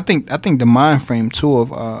true. I think the mind frame too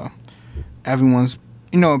of everyone's,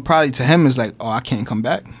 probably to him is like, oh, I can't come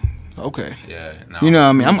back. Okay. Yeah. Now, You know what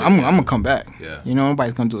I mean? I'm gonna come back. Yeah.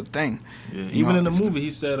 Nobody's gonna do a thing. Yeah. You Even know, in the it's- movie, he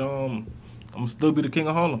said, "I'm gonna still be the king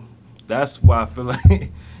of Harlem." That's why I feel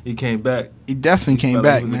like he came back. He definitely came Felt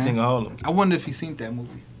like back, he was man. the king of Harlem. I wonder if he seen that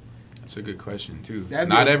movie. That's a good question too. That'd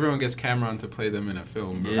be Not a- everyone gets Cameron to play them in a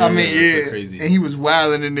film. Bro. Yeah. I mean, It's yeah, crazy. and he was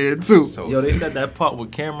wilding in there too. So Yo, they sick. said that part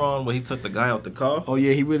with Cameron where he took the guy out the car. Oh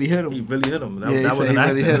yeah, he really hit him. He really hit him. That, Yeah, he that said was he an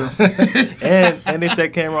really acting. and they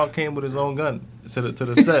said Cameron came with his own gun to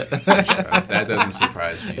the set. That doesn't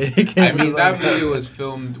surprise me. He came I with mean, his that own gun. movie was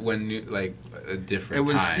filmed when like a different It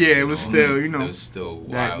was- time. yeah, it was still, It was still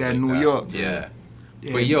wild that like New York. Yeah.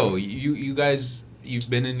 Yeah. But yo, you guys, you've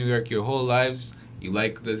been in New York your whole lives. You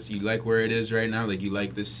like this. You like where it is right now. Like, you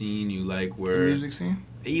like the scene. You like The where music scene.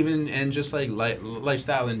 even, and just like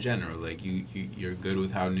lifestyle in general. Like, you're good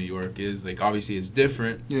with how New York is. Like, obviously it's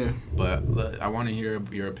different, Yeah. but I want to hear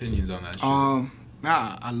your opinions on that shit.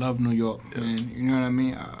 Nah, I love New York, man. You know what I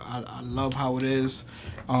mean? I love how it is.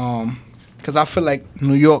 Cause I feel like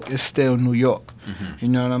New York is still New York. Mhm. You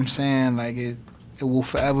know what I'm saying? Like it will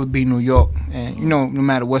forever be New York. And no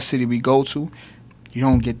matter what city we go to, you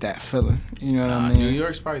don't get that feeling. You know what I mean? New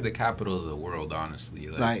York's probably the capital of the world, honestly.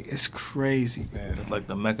 Like it's crazy, man. It's like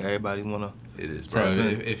the Mecca everybody wanna. It is, bro. Tap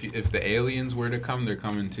in. If the aliens were to come, they're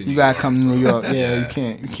coming to. You gotta come to New York. Yeah, Yeah. you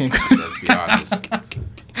can't. Let's be honest.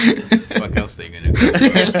 Fuck else they gonna do?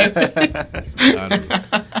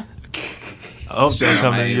 I hope they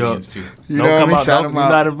come to New York. Too. You know Don't what I come mean? out. Shout Don't, 'em you're out.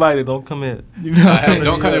 not invited. Don't come in. You know, Hey,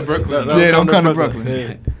 don't come to Brooklyn. Yeah, don't come to Brooklyn.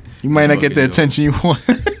 Yeah. you might not get the Fucking attention you want.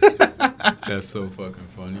 That's so fucking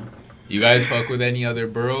funny. You guys fuck with any other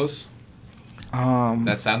boroughs? Um,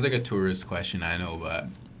 That sounds like a tourist question, I know, but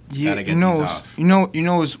yeah, gotta get you know, these it's, off. you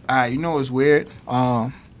know, it's weird.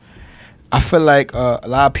 I feel like a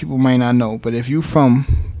lot of people might not know, but if you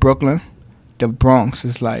from Brooklyn, the Bronx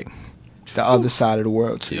is like the other side of the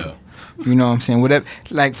world too. Yeah. You know what I'm saying? Whatever.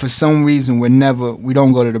 Like for some reason, we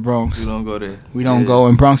don't go to the Bronx. We don't go there. We don't go,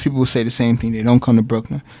 and Bronx people will say the same thing. They don't come to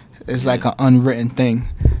Brooklyn. It's like an unwritten thing.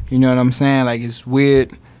 You know what I'm saying? Like it's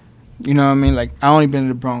weird. You know what I mean? Like I only been to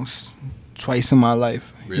the Bronx twice in my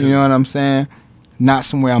life. Really? You know what I'm saying? Not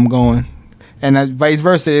somewhere I'm going, and vice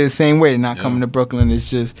versa. They're the same way. They're not Yeah. coming to Brooklyn.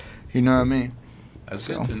 It's just, you know what I mean? That's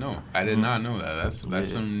So- good to know. I did not know that.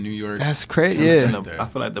 That's some New York. That's crazy. And Yeah. I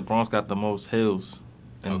feel like the Bronx got the most hills.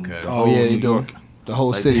 in Okay. the Oh whole yeah, they New do. York. The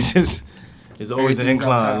whole Like, city. it's always an Everything's on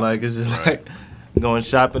incline. top. Like it's just Right. like going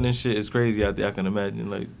shopping and shit is crazy out there. I can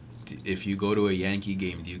imagine. Like If you go to a Yankee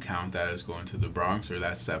game, do you count that as going to the Bronx, or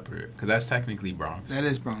that's separate? Because that's technically Bronx. That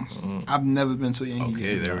is Bronx. Mm. I've never been to a Yankee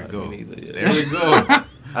Okay, game. there we go. me neither, yeah. There we go.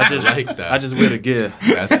 I just like that. I just wear the gear.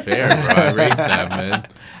 That's fair, bro. I rate that, man.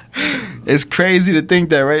 It's crazy to think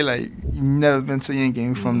that, right? Like you never been to a Yankee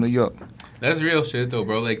game from New York. That's real shit, though,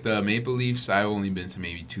 bro. Like the Maple Leafs, I've only been to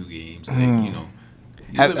maybe 2 games. Like, Mm. you know.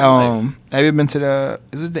 you Have, live your life. have you been to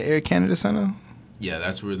is it the Air Canada Center? Yeah,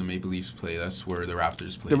 that's where the Maple Leafs play. That's where the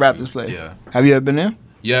Raptors play. The Raptors too. play. Yeah. Have you ever been there?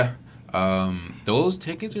 Yeah. Those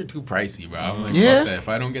tickets are too pricey, bro. I'm like, Yeah. fuck that. If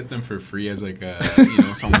I don't get them for free as like a,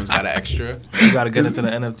 someone's got an extra. You gotta get into the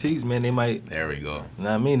NFTs, man. They might. There we go. You know what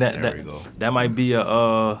I mean? There we go. That might be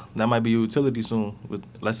a utility soon. With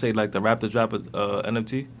let's say like the Raptors drop a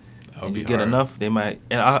NFT. That would And be you get hard. enough, they might.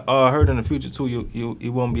 And I heard in the future too,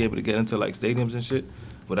 you won't be able to get into like stadiums and shit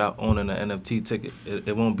without owning an NFT ticket.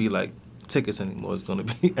 It won't be like tickets anymore. It's gonna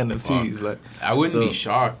be NFTs. Fuck. Like I wouldn't So, be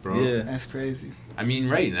shocked, bro. yeah, That's crazy. I mean,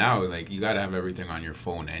 right now, like you gotta have everything on your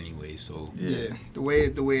phone anyway. So Yeah. The way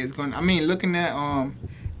it's going. I mean, looking at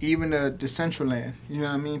even the Central Land. You know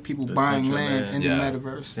what I mean? People The buying Central land Land. in Yeah. the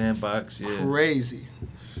metaverse. Sandbox. Yeah. Crazy.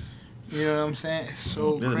 You know what I'm saying? It's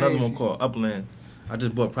so There's crazy. another one called Upland. I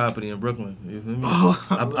just bought property in Brooklyn. You feel me?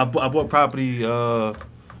 I bought property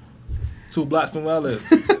 2 blocks from where I live.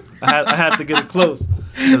 I had to get it close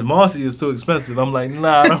because Marcy is too expensive. I'm like,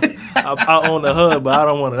 nah, I own the hood, but I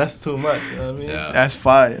don't want it. That's too much. You know what I mean? yeah. That's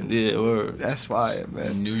fire. Yeah, word. That's fire,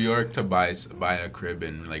 man. In New York to buy a crib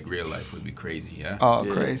in like real life would be crazy. Yeah. Oh,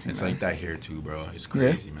 Yeah. crazy. It's man. like that here too, bro. It's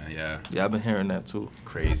crazy, man. Yeah. Yeah, I've been hearing that too.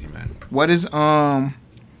 Crazy, man. What is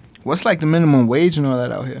what's like the minimum wage and all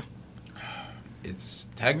that out here? It's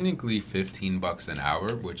technically $15 an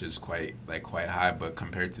hour, which is quite high, but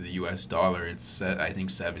compared to the U.S. dollar, it's I think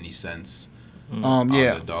 70 cents.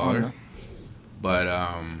 Yeah. the dollar. But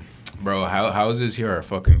bro, houses here are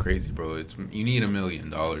fucking crazy, bro. You need $1 million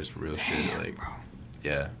for real shit. Like,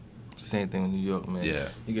 yeah, Same thing in New York, man. yeah.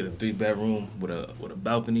 You get a 3-bedroom with a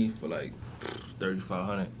balcony for like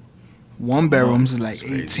 $3,500. One bedrooms is like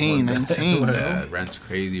It's crazy. 18, 19. bro. Yeah, rent's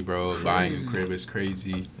crazy, bro. Buying a crib is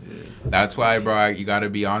crazy. That's why, bro, you gotta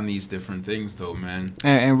be on these different things, though, man.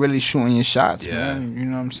 And really shooting your shots, Yeah. man. You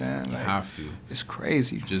know what I'm saying? You Like, have to. it's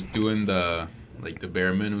crazy. Just doing the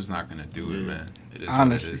bare minimum's not gonna do it, Yeah. man. It is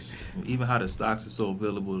Honestly. what it is. Even how the stocks are so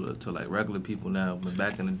available to like regular people now. But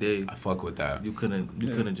back in the day, I fuck with that. you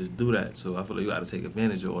couldn't just do that. So I feel like you got to take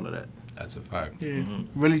advantage of all of that. That's a fact. Yeah. Mhm.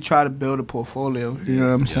 Really try to build a portfolio. You know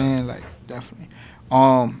what I'm Yeah. saying? Like, definitely.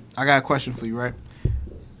 I got a question for you, right?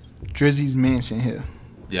 Drizzy's mansion here.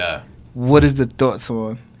 Yeah. What is the thoughts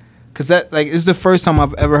on? Cause that it's the first time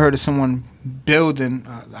I've ever heard of someone building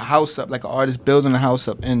a house up, like an artist building a house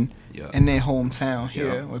up in Yeah. their hometown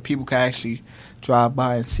here, Yeah. where people can actually drive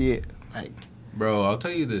by and see it. Like, Bro, I'll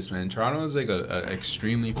tell you this, man. Toronto is like a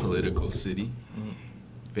extremely political city.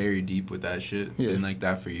 Very deep with that shit. Yeah. Been like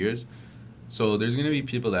that for years. So there's gonna be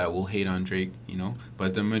people that will hate on Drake,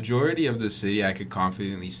 But the majority of the city, I could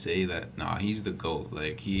confidently say that, nah, he's the GOAT.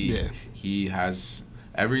 Like he has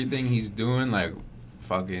everything he's doing. Like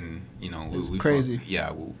fucking, It's we crazy.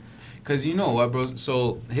 Yeah, cause you know what, bro.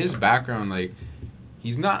 So his background, like.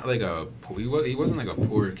 He's not like he wasn't like a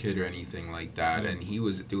poor kid or anything like that, and he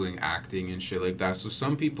was doing acting and shit like that. So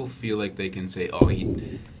some people feel like they can say, "Oh,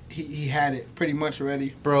 he had it pretty much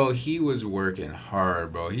already. bro, he was working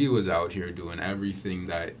hard, bro. He was out here doing everything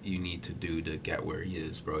that you need to do to get where he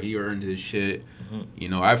is, bro. He earned his shit.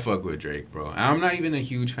 I fuck with Drake, bro. And I'm not even a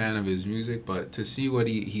huge fan of his music, but to see what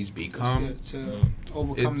he's become, To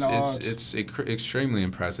overcome the odds. it's extremely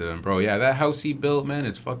impressive. And bro, yeah, that house he built, man,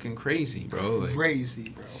 it's fucking crazy, bro. Like, Crazy,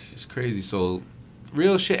 bro. it's crazy. So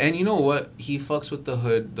Real shit. And you know what? He fucks with the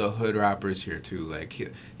hood rappers here too.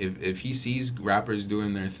 Like if he sees rappers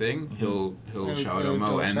doing their thing, he'll shout them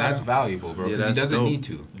out, and that's valuable, bro. Because he doesn't need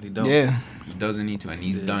to. He don't. Yeah. He doesn't need to, and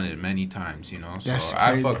he's done it many times, you know. That's So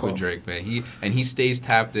I crazy, fuck bro. with Drake, man. He stays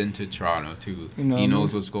tapped into Toronto too. You know he what I knows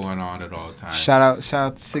mean? what's going on at all times. Shout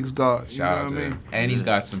out to Six God. You Shout know out what to I him. mean? And he's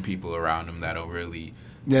got some people around him that'll really.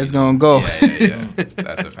 That's gonna go. Yeah.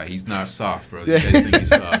 That's a fact. He's not soft, bro. You guys think he's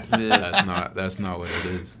soft? That's not what it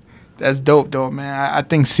is. That's dope, though, man. I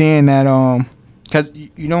think seeing that, cause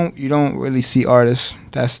you don't really see artists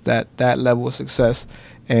that's that level of success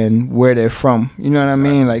and where they're from. You know what I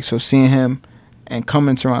mean? Like, so seeing him and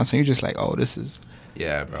coming to Toronto, you're just like, oh, this is.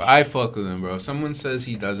 Yeah, bro. I fuck with him, bro. If someone says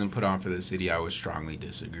he doesn't put on for the city, I would strongly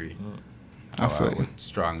disagree. I feel you. would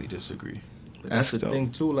strongly disagree. But that's the dope.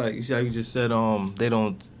 thing too. Like you see how you just said, they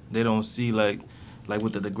don't see like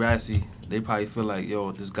with the Degrassi, they probably feel like,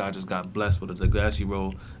 yo, this guy just got blessed with a Degrassi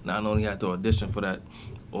role. Not only had to audition for that,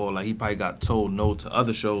 or like he probably got told no to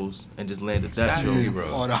other shows and just landed that Exactly, show. bro.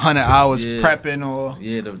 Or the 100 hours Yeah. prepping, or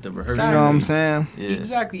Yeah, the rehearsal. you know what I'm saying? Yeah.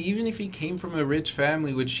 Exactly. Even if he came from a rich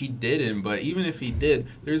family, which he didn't, but even if he did,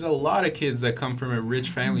 there's a lot of kids that come from a rich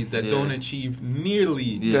family that don't achieve nearly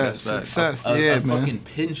Yeah, That that's facts. success, a yeah, man. fucking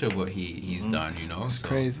pinch of what he's done, you know? It's So-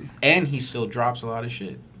 crazy. And he still drops a lot of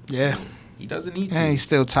shit. Yeah, He doesn't need to. and he's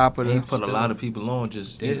still top of He the. put a Still. lot of people on,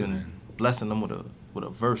 just Yeah, even man. blessing them with a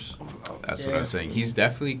verse. That's what I'm saying. He's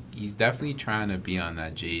definitely trying to be on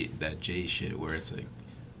that J shit where it's like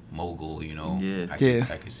mogul, you know? Yeah.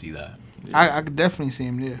 I could see that. I could definitely see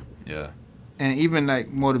him there. Yeah. And even like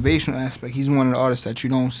motivational aspect, he's one of the artists that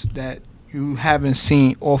you haven't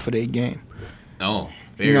seen off of their game. No.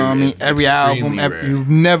 You know what I mean? Every album, rare. you've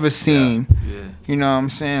never seen. Yeah. You know what I'm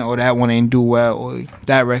saying? Or that one ain't do well, or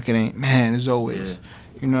that record ain't. Man, as always.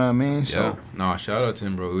 You know what I mean? Yeah. So No, shout out to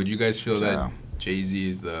him, bro. Would you guys feel Shout that out. Jay-Z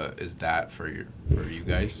is that for you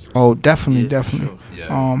guys? oh, definitely, Yeah, for definitely. sure.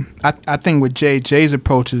 Yeah. I think with Jay's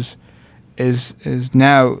approach is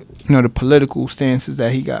now, you know, the political stances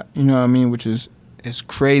that he got. You know what I mean? Which is it's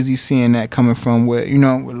crazy seeing that coming from where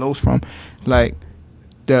Los from, like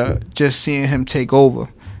just seeing him take over.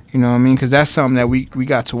 You know what I mean? Because that's something that we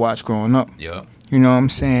got to watch growing up. Yeah. You know what I'm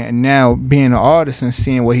saying? And now being an artist and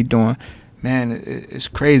seeing what he's doing, man, it's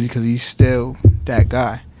crazy because he's still that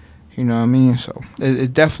guy. You know what I mean? So it's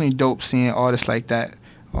definitely dope seeing artists like that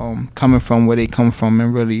coming from where they come from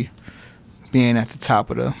and really being at the top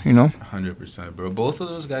of the, 100%, bro. Both of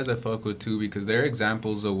those guys I fuck with too because they're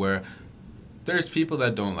examples of where there's people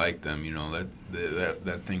that don't like them, you know,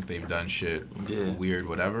 that think they've done shit weird,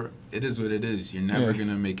 whatever. It is what it is. You're never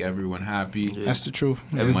gonna make everyone happy. Yeah. That's the truth.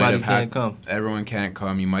 You Everybody might have can't come. Everyone can't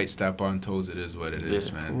come. You might step on toes. It is what it is,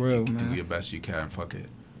 Yeah. man. For real, you can man. do your best you can. Fuck it.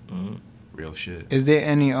 Mhm. Real shit. Is there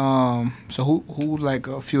any so who like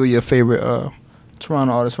a few of your favorite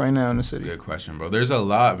Toronto artists right now in the city? Good question, bro. There's a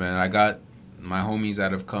lot, man. I got my homies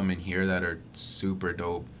that have come in here that are super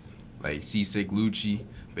dope, like Seasick Lucci,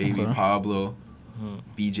 Baby Okay. Pablo,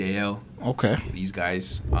 BJL. Okay. These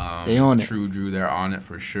guys, They on it. True Drew, they're on it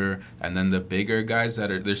for sure. And then the bigger guys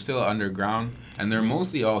they're still underground, and they're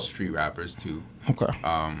mostly all street rappers too. Okay.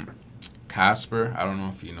 Casper, I don't know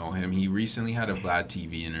if you know him. He recently had a Vlad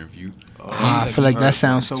TV interview. I feel like that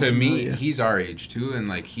sounds so To me, familiar. he's our age too, and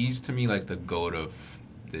like he's to me like the goat of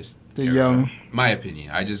this. The era. young- My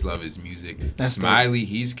opinion. I just love his music. That's dope. Smiley,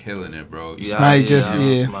 he's killing it, bro. Yeah, Smiley just-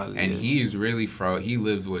 yeah. Smiley, And yeah. he's really he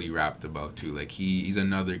lives what he rapped about too. Like he's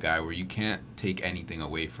another guy where you can't take anything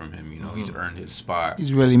away from him. You know, he's earned his spot.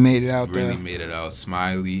 He's really made it out Really there. made it out.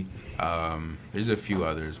 Smiley. There's a few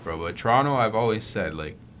others, bro. But Toronto, I've always said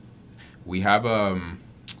like we have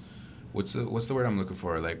what's the word I'm looking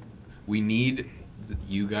for? Like we need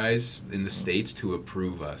you guys in the States to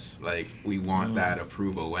approve us. Like we want that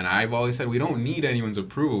approval. When I've always said we don't need anyone's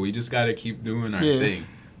approval. We just got to keep doing our Yeah. thing.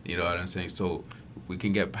 You know what I'm saying? So we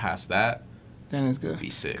can get past that. Then it's good. Be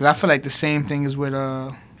sick. Cause I feel like the same thing is with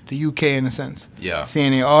the UK in a sense. Yeah.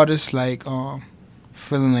 Seeing the artists like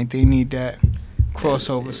feeling like they need that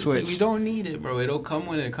crossover It's like switch. we don't need it, bro. It'll come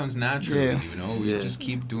when it comes naturally. Yeah. You know, we Yeah. just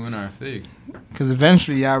keep doing our thing. Because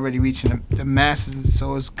eventually you're already reaching the masses,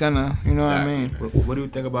 so it's gonna, you know what I mean? Exactly. What do you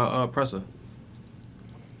think about Presser?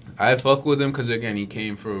 I fuck with him because again, he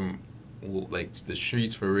came from like the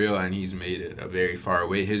streets for real, and he's made it a very far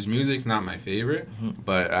away. His music's not my favorite,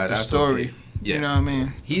 but The that's story. okay. Yeah. You know what I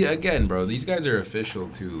mean? He again, bro. These guys are official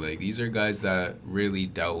too. Like these are guys that really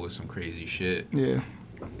dealt with some crazy shit. Yeah.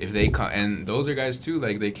 If they come, and those are guys too.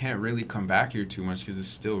 Like they can't really come back here too much because it's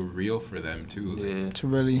still real for them too. Like, Yeah. To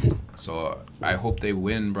really, So I hope they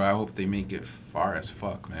win, bro. I hope they make it far as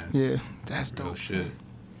fuck, man. yeah, that's Real dope. shit.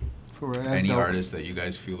 For real, that's Any dope. artists that you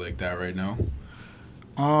guys feel like that right now?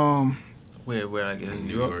 Where like in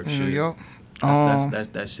New New York? York In shit. New York.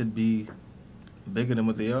 That should be bigger than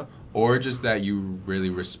what they are. Or just that you really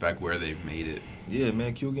respect where they've made it. Yeah,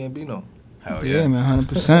 man, Q Gambino. Hell Yeah, yeah. man,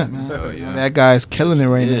 100%, man. Hell yeah. That guy's killing it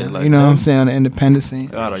right Yeah, now. like You know what I'm him. saying, on the independent scene.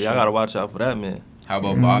 Y'all gotta watch out for that, man. How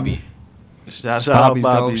about Bobby? Shout Bobby's out dope.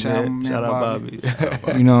 Bobby, Shout out man. my Shout man out Bobby.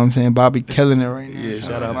 Bobby. You know what I'm saying? Bobby killing it right now. Yeah,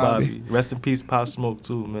 shout out Bobby. Rest in peace, Pop Smoke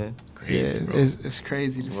too, man. Yeah, Crazy, bro. it's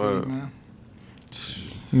crazy to Word. see, man.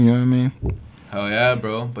 You know what I mean? Hell yeah,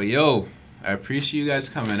 bro. But yo, I appreciate you guys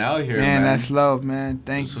coming out here, Man, man. that's love, man.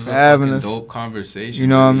 Thank This you was for a having fucking us. dope conversation. You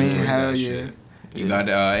know what I Really mean? enjoyed Hell that yeah. shit. You got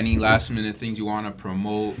any last minute things you want to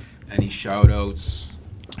promote? Any shout outs?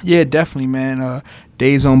 Yeah, definitely, man.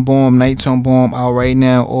 Days on Boom, Nights on Boom, out right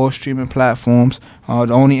now, all streaming platforms.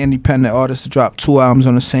 The only independent artist to drop 2 albums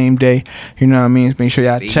on the same day. You know what I mean? Make sure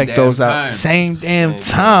y'all Same check damn those out. time. Same damn Same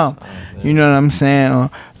time. man. You know what I'm saying?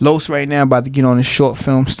 Los right now about to get on the short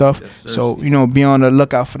film stuff. Yes, sir. So, you know, be on the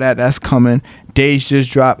lookout for that. That's coming. Days just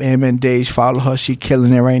dropped. Amen Days. Follow her. She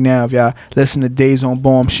killing it right now. If y'all listen to Days on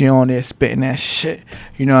Boom, she on there spitting that shit.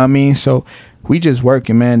 You know what I mean? So, we just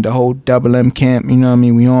working, man. The whole Double M camp, you know what I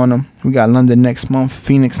mean? We on them. We got London next month,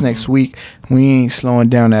 Phoenix next week. We ain't slowing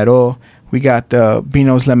down at all. We got the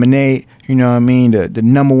Beano's Lemonade, you know what I mean? The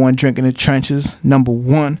number one drink in the trenches, number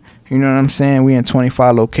one. You know what I'm saying? We in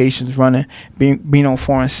 25 locations running. Beano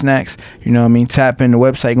Foreign Snacks, you know what I mean? Tap in. The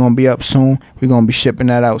website going to be up soon. we going to be shipping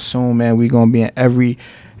that out soon, man. We going to be in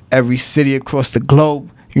every city across the globe.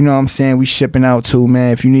 You know what I'm saying? We shipping out too,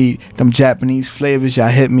 man. If you need them Japanese flavors, y'all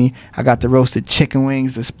hit me. I got the roasted chicken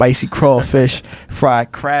wings, the spicy crawfish,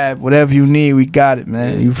 fried crab, whatever you need, we got it,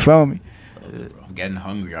 man. You feel me? I'm getting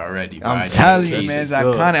hungry already. I'm telling you, man, it's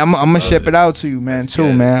iconic. I'm gonna ship it out to you, man, Let's too,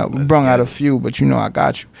 get it. man. We Let's brung get out a it. few, but you know I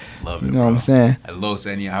got you. Love You it, know bro. what I'm saying? And Los,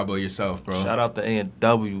 how about yourself, bro? Shout out to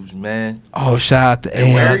A&Ws, man. Oh, shout out to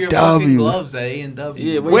And wear your fucking A&W. gloves at A&W.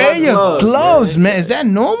 Yeah, Wear your gloves, gloves, man. man. Is that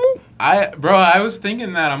normal? I was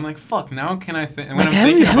thinking that. I'm like, fuck, now can I think? When Like, I'm have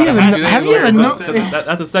thinking you about it, ever I'm kno- like, have do you they wear ever gloves kno- or not?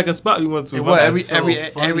 That's the second spot we went to. It my was bad. every-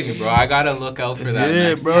 That's so funny, bro. I gotta look out for that Yeah,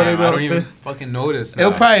 next bro, time. they I don't don't even think- fucking notice now.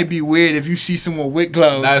 It'll probably be weird if you see someone with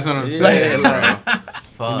gloves. That's what I'm Yeah, saying, like- bro.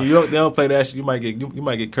 In Fuck. New York, they don't play that shit. You might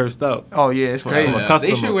get cursed out. Oh yeah, it's Fuck, crazy. I'm a Yeah, they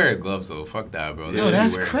customer. should wear gloves though. Fuck that, bro. They Yo, should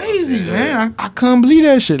that's wear crazy, gloves. man. I couldn't believe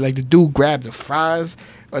that shit. Like the dude grabbed the fries,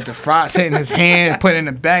 or the fries hit in his hand, put it in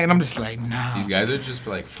the bag, and I'm just like, nah. These guys are just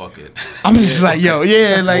like, fuck it. I'm just like, yo,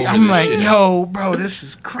 yeah, like Over I'm this like, shit. yo, bro, this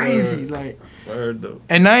is crazy, like. Word though.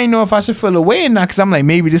 And I ain't know if I should feel away or not, cause I'm like,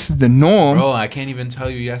 maybe this is the norm. Bro, I can't even tell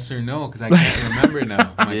you yes or no because I can't remember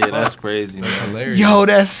now. I'm like, Yeah, that's fuck, crazy, that's man. hilarious. Yo,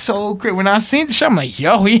 that's so great. When I seen the shit, I'm like,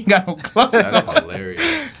 yo, he ain't got no gloves That's on.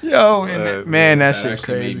 hilarious. Yo, and that, man, that shit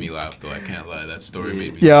actually made crazy. me laugh though. I can't lie. That story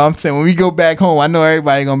made me. Yo, I'm saying when we go back home, I know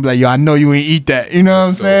everybody gonna be like, yo, I know you ain't eat that. You know what I'm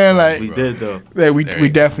That's so saying? funny, Like, We did though. yeah, we Very-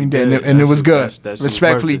 definitely did, and, Yeah, and it that was shit- good. that shit was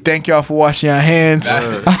Respectfully, worth it. thank y'all for washing your hands.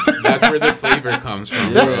 That's where the flavor comes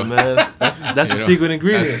from, Yeah, bro. man. That's You the know, secret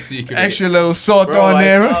ingredient. That's the secret. Extra little salt Bro, on I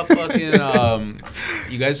there. saw fucking.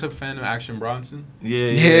 You guys a fan of Action Bronson? Yeah,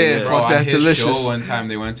 Yeah, Bro, fuck, on that's his delicious. show one time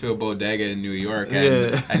they went to a bodega in New York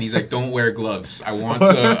and, Yeah. and he's like, "Don't wear gloves. I want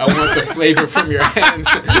the flavor from your hands."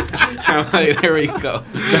 I'm like, "There we go."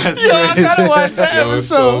 That's Yo, I gotta watch that Yo, it's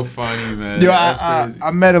so episode. funny, man. Yo, That's I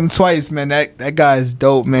crazy. met him twice, man. That guy is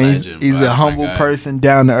dope, man. Legend, He's bro. a That's my humble guy. person,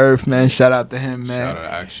 down to earth, man. Shout out to him, man. Shout out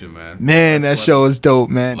to Action, man. Man, that That's show is dope,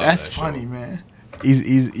 man. Love That's that show. funny, man.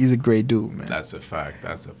 He's a great dude, man. That's a fact.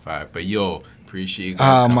 That's a fact. But yo, appreciate you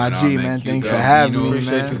Ah, guys coming my on, G, man. Q Thanks for Dub, having Nino, me,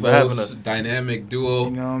 Appreciate man. you for having Los, us. Dynamic duo.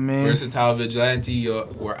 You know what I mean? Versatile Vigilante.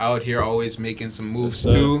 We're out here always making some moves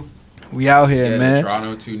too. We out here, Yeah, man.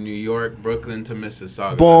 Toronto to New York, Brooklyn to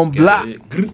Mississauga. Boom, Let's get blah. it. Yeah.